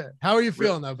absolutely did. How are you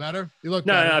feeling though? Better? You look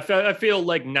better. No, I feel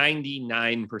like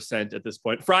 99% at this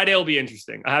point. Friday will be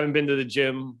interesting. I haven't been to the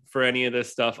gym for any of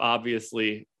this stuff,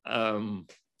 obviously. I'm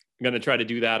going to try to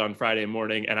do that on Friday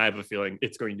morning, and I have a feeling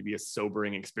it's going to be a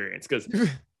sobering experience because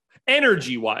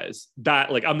energy wise,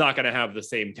 I'm not going to have the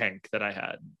same tank that I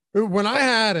had. When I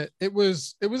had it, it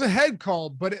was a head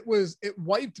cold, but it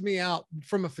wiped me out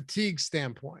from a fatigue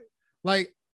standpoint.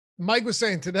 Like Mike was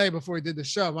saying today before he did the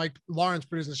show, Mike Lawrence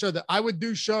producing the show, that I would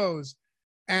do shows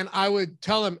and I would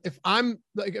tell him if I'm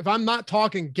not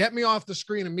talking, get me off the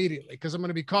screen immediately because I'm going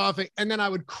to be coughing. And then I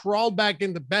would crawl back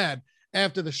into bed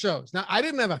after the shows. Now I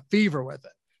didn't have a fever with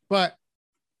it, but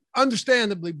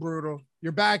understandably brutal.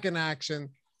 You're back in action.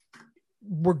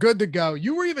 We're good to go.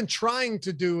 You were even trying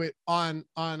to do it on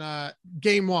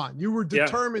game 1. You were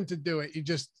determined to do it. You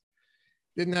just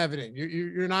didn't have it in.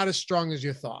 You're not as strong as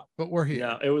you thought, but we're here.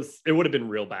 Yeah, it would have been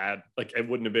real bad. Like it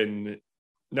wouldn't have been.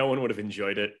 No one would have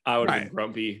enjoyed it. I would have been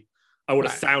grumpy. I would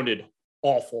have sounded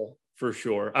awful for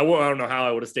sure. I don't know how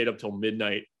I would have stayed up till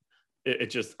midnight.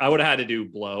 I would have had to do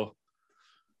blow,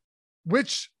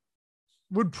 which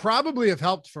would probably have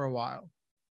helped for a while.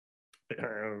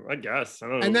 I guess. I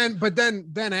don't know. But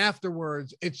then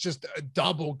afterwards, it's just a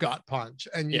double gut punch,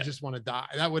 and you just want to die.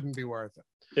 That wouldn't be worth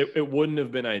it. It wouldn't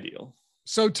have been ideal.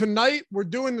 So tonight we're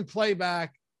doing the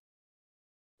playback.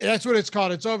 That's what it's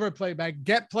called. It's over at Playback.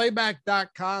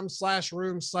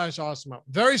 Getplayback.com/room/awesome.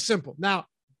 Very simple. Now,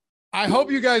 I hope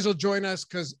you guys will join us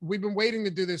because we've been waiting to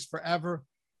do this forever.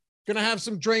 Gonna have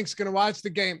some drinks. Gonna watch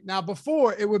the game. Now,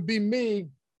 before it would be me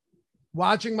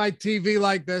watching my TV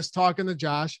like this, talking to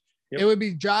Josh. Yep. It would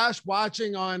be Josh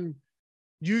watching on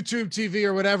YouTube TV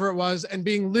or whatever it was and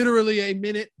being literally a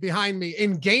minute behind me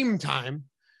in game time.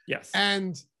 Yes.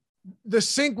 And the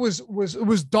sync was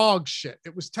dog shit.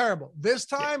 It was terrible. This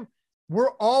time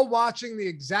we're all watching the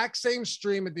exact same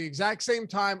stream at the exact same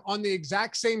time on the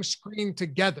exact same screen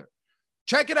together.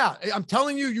 Check it out. I'm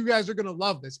telling you, you guys are going to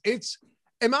love this.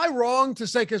 Am I wrong to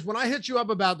say, because when I hit you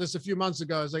up about this a few months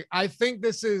ago, I was like, I think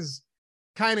this is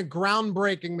kind of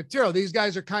groundbreaking material. These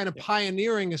guys are kind of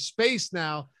pioneering a space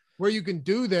now where you can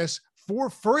do this for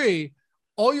free.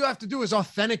 All you have to do is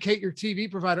authenticate your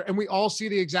TV provider, and we all see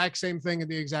the exact same thing at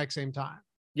the exact same time.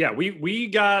 Yeah, we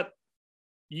got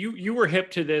you were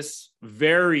hip to this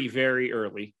very, very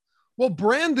early. Well,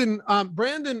 Brandon,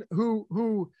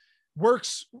 who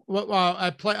works,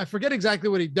 I forget exactly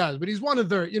what he does, but he's one of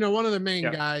their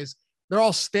main guys. They're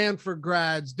all Stanford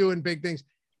grads doing big things.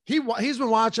 he's been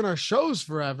watching our shows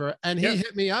forever, and he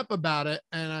hit me up about it,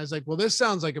 and I was like, well, this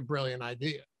sounds like a brilliant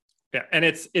idea. Yeah, and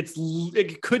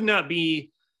it could not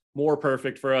be more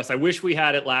perfect for us. I wish we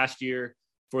had it last year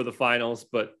for the finals,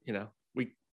 but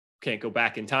we can't go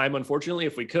back in time. Unfortunately,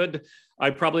 if we could, I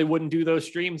probably wouldn't do those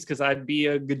streams because I'd be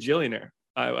a gajillionaire.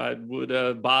 I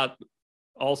would bought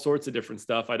all sorts of different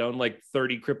stuff. I'd own like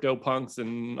 30 crypto punks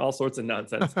and all sorts of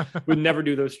nonsense. We'd never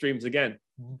do those streams again.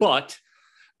 But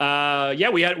we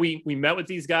met with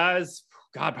these guys.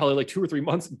 God, probably like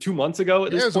 2 months ago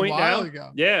at this point now.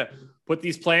 Yeah, put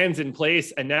these plans in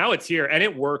place, and now it's here, and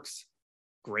it works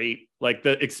great. Like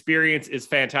the experience is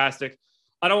fantastic.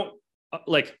 I don't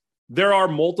there are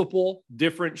multiple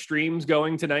different streams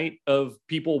going tonight of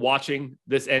people watching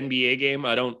this NBA game.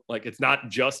 It's not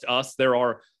just us. There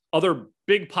are other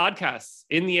big podcasts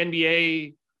in the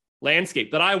NBA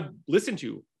landscape that I listen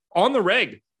to on the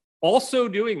reg, also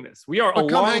doing this. We are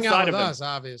alongside of us,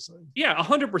 obviously. Yeah,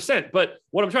 100%. But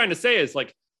what I'm trying to say is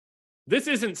this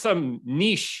isn't some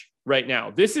niche right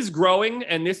now. This is growing,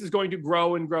 and this is going to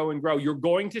grow and grow and grow. You're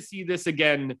going to see this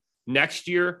again next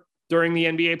year during the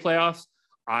NBA playoffs.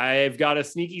 I've got a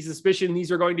sneaky suspicion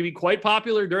these are going to be quite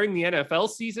popular during the NFL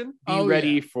season. Be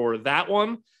ready for that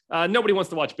one. Nobody wants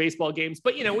to watch baseball games,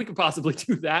 but we could possibly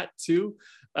do that too.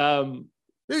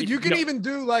 Dude, you can even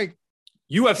do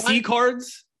UFC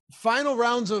cards. Final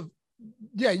rounds of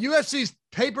UFC's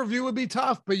pay-per-view would be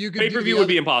tough, but you could pay-per-view would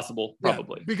be impossible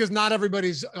probably because not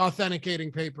everybody's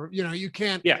authenticating paper. You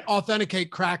can't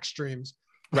authenticate crack streams.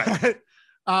 Right.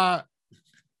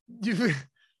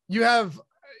 You have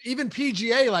even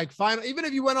PGA final. Even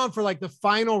if you went on for the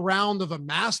final round of a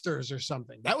Masters or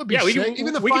something, that would be sick.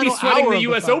 Even the final could be sweating hour the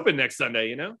U.S. Open next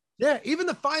Sunday. Yeah, even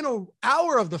the final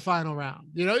hour of the final round.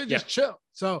 You just chill.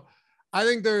 So I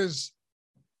think there's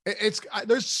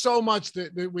so much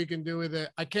that we can do with it.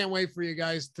 I can't wait for you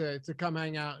guys to come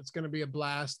hang out. It's going to be a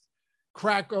blast.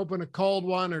 Crack open a cold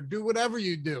one or do whatever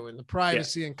you do in the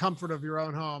privacy and comfort of your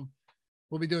own home.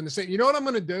 We'll be doing the same. You know what I'm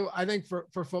going to do? I think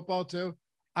for football too,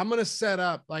 I'm going to set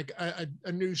up a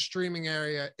new streaming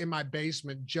area in my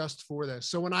basement just for this.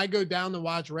 So when I go down to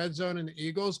watch Red Zone and the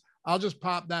Eagles, I'll just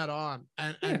pop that on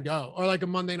and go. Or a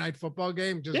Monday Night Football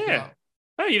game, just go.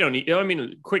 Oh, you don't need, a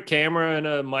quick camera and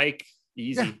a mic.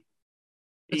 Easy. Yeah.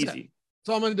 Easy. That's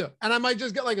all I'm going to do. And I might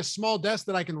just get a small desk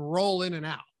that I can roll in and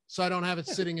out. So I don't have it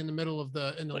sitting in the middle of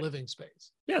the living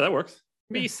space. Yeah, that works.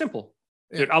 Be simple.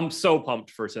 Dude, I'm so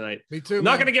pumped for tonight. Me too.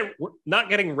 Not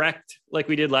getting wrecked like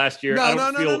we did last year. I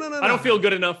don't feel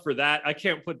good enough for that. I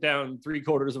can't put down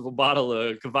 3/4 of a bottle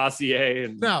of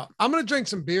Cavassier. No, I'm gonna drink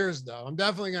some beers though. I'm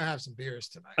definitely gonna have some beers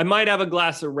tonight. I might have a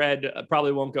glass of red. I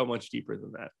probably won't go much deeper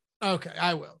than that. Okay,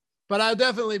 I will. But I'll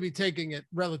definitely be taking it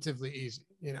relatively easy.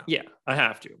 Yeah, I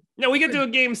have to. No, we get to a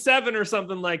game 7 or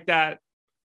something like that.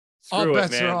 Screw it,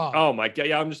 man. Oh my God.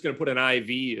 Yeah, I'm just gonna put an IV,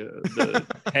 the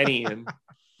penny in.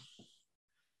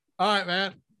 All right,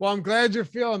 man. Well, I'm glad you're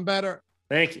feeling better.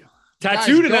 Thank you.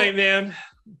 Tattoo tonight, man.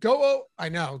 I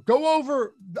know. Go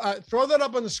over, throw that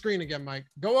up on the screen again, Mike.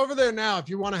 Go over there now if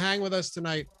you want to hang with us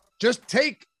tonight. Just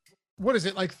take,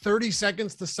 30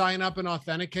 seconds to sign up and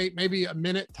authenticate? Maybe a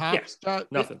minute tops? Yeah,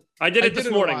 nothing. I did it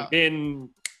this morning in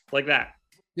like that.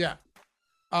 Yeah.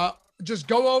 Just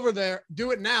go over there, do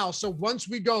it now. So once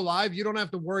we go live, you don't have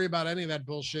to worry about any of that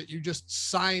bullshit. You just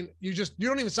you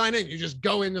don't even sign in. You just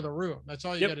go into the room. That's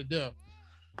all you got to do.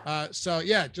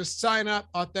 Just sign up,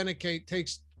 authenticate,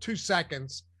 takes 2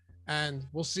 seconds, and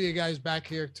we'll see you guys back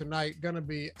here tonight. Gonna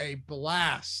be a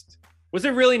blast. Was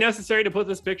it really necessary to put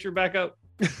this picture back up?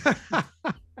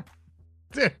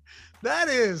 Dude,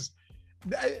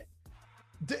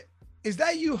 is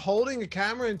that you holding a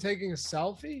camera and taking a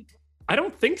selfie? I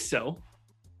don't think so.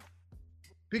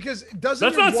 Because that's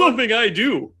not something I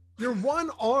do. Your one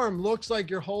arm looks like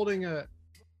you're holding a.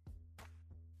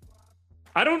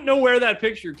 I don't know where that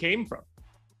picture came from.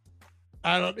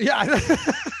 Yeah,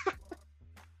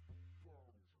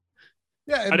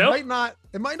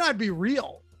 it might not be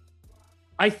real.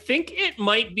 I think it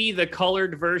might be the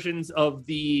colored versions of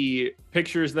the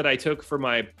pictures that I took for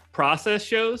my process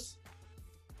shows,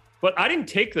 but I didn't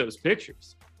take those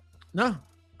pictures. No.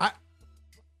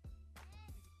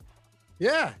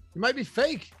 Yeah, it might be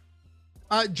fake.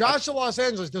 Josh of Los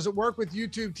Angeles, does it work with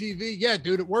YouTube TV? Yeah,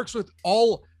 dude, it works with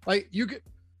all, you could,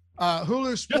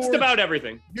 Hulu Sports. Just about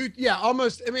everything.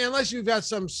 Almost. I mean, unless you've got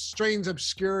some strange,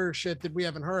 obscure shit that we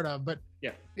haven't heard of, but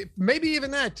maybe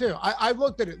even that too. I've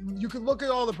looked at it. You can look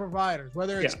at all the providers,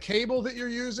 whether it's cable that you're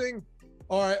using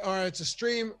or it's a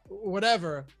stream,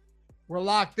 whatever, we're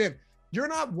locked in. you're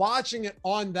not watching it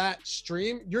on that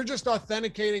stream. You're just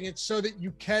authenticating it so that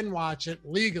you can watch it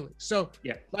legally. So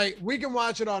yeah, like we can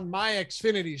watch it on my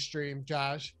Xfinity stream,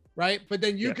 Josh, right? But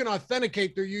then you can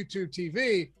authenticate through YouTube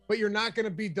TV, but you're not going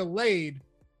to be delayed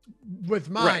with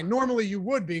mine. Right. Normally you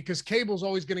would be, because cable's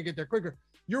always going to get there quicker.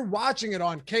 You're watching it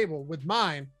on cable with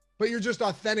mine, but you're just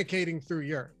authenticating through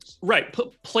yours. Right.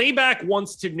 Playback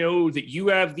wants to know that you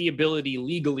have the ability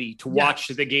legally to watch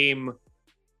the game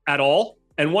at all.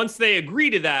 And once they agree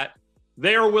to that,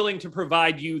 they are willing to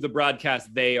provide you the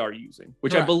broadcast they are using,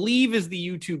 which I believe is the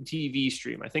YouTube TV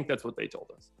stream. I think that's what they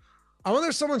told us. I wonder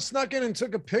if someone snuck in and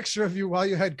took a picture of you while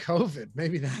you had COVID.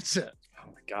 Maybe that's it.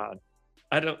 Oh my God.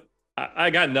 I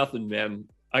got nothing, man.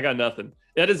 I got nothing.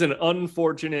 That is an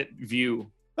unfortunate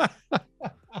view.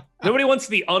 Nobody wants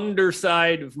the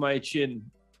underside of my chin.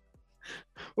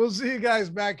 We'll see you guys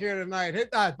back here tonight.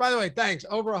 Hit that. By the way, thanks.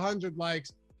 Over 100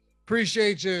 likes.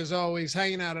 Appreciate you as always,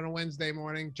 hanging out on a Wednesday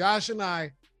morning. Josh and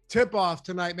I tip off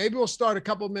tonight. Maybe we'll start a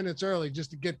couple minutes early just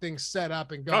to get things set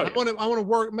up and going. Oh, yeah. I want to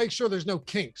work, make sure there's no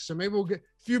kinks. So maybe we'll get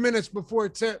a few minutes before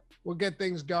tip. We'll get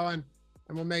things going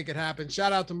and we'll make it happen.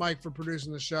 Shout out to Mike for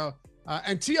producing the show.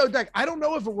 And TO Deck. I don't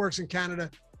know if it works in Canada,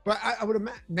 but I would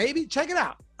imagine maybe check it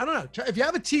out. I don't know. If you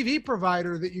have a TV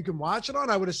provider that you can watch it on,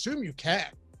 I would assume you can.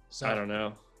 So I don't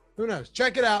know. Who knows?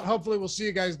 Check it out. Hopefully we'll see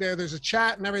you guys there. There's a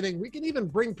chat and everything. We can even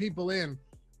bring people in.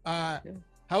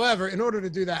 However, in order to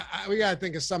do that, we got to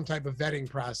think of some type of vetting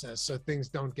process so things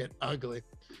don't get ugly.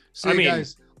 See you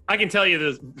guys. I can tell you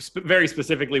this very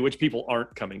specifically which people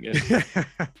aren't coming in.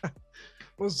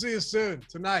 We'll see you soon.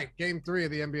 Tonight, game 3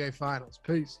 of the NBA Finals.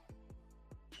 Peace.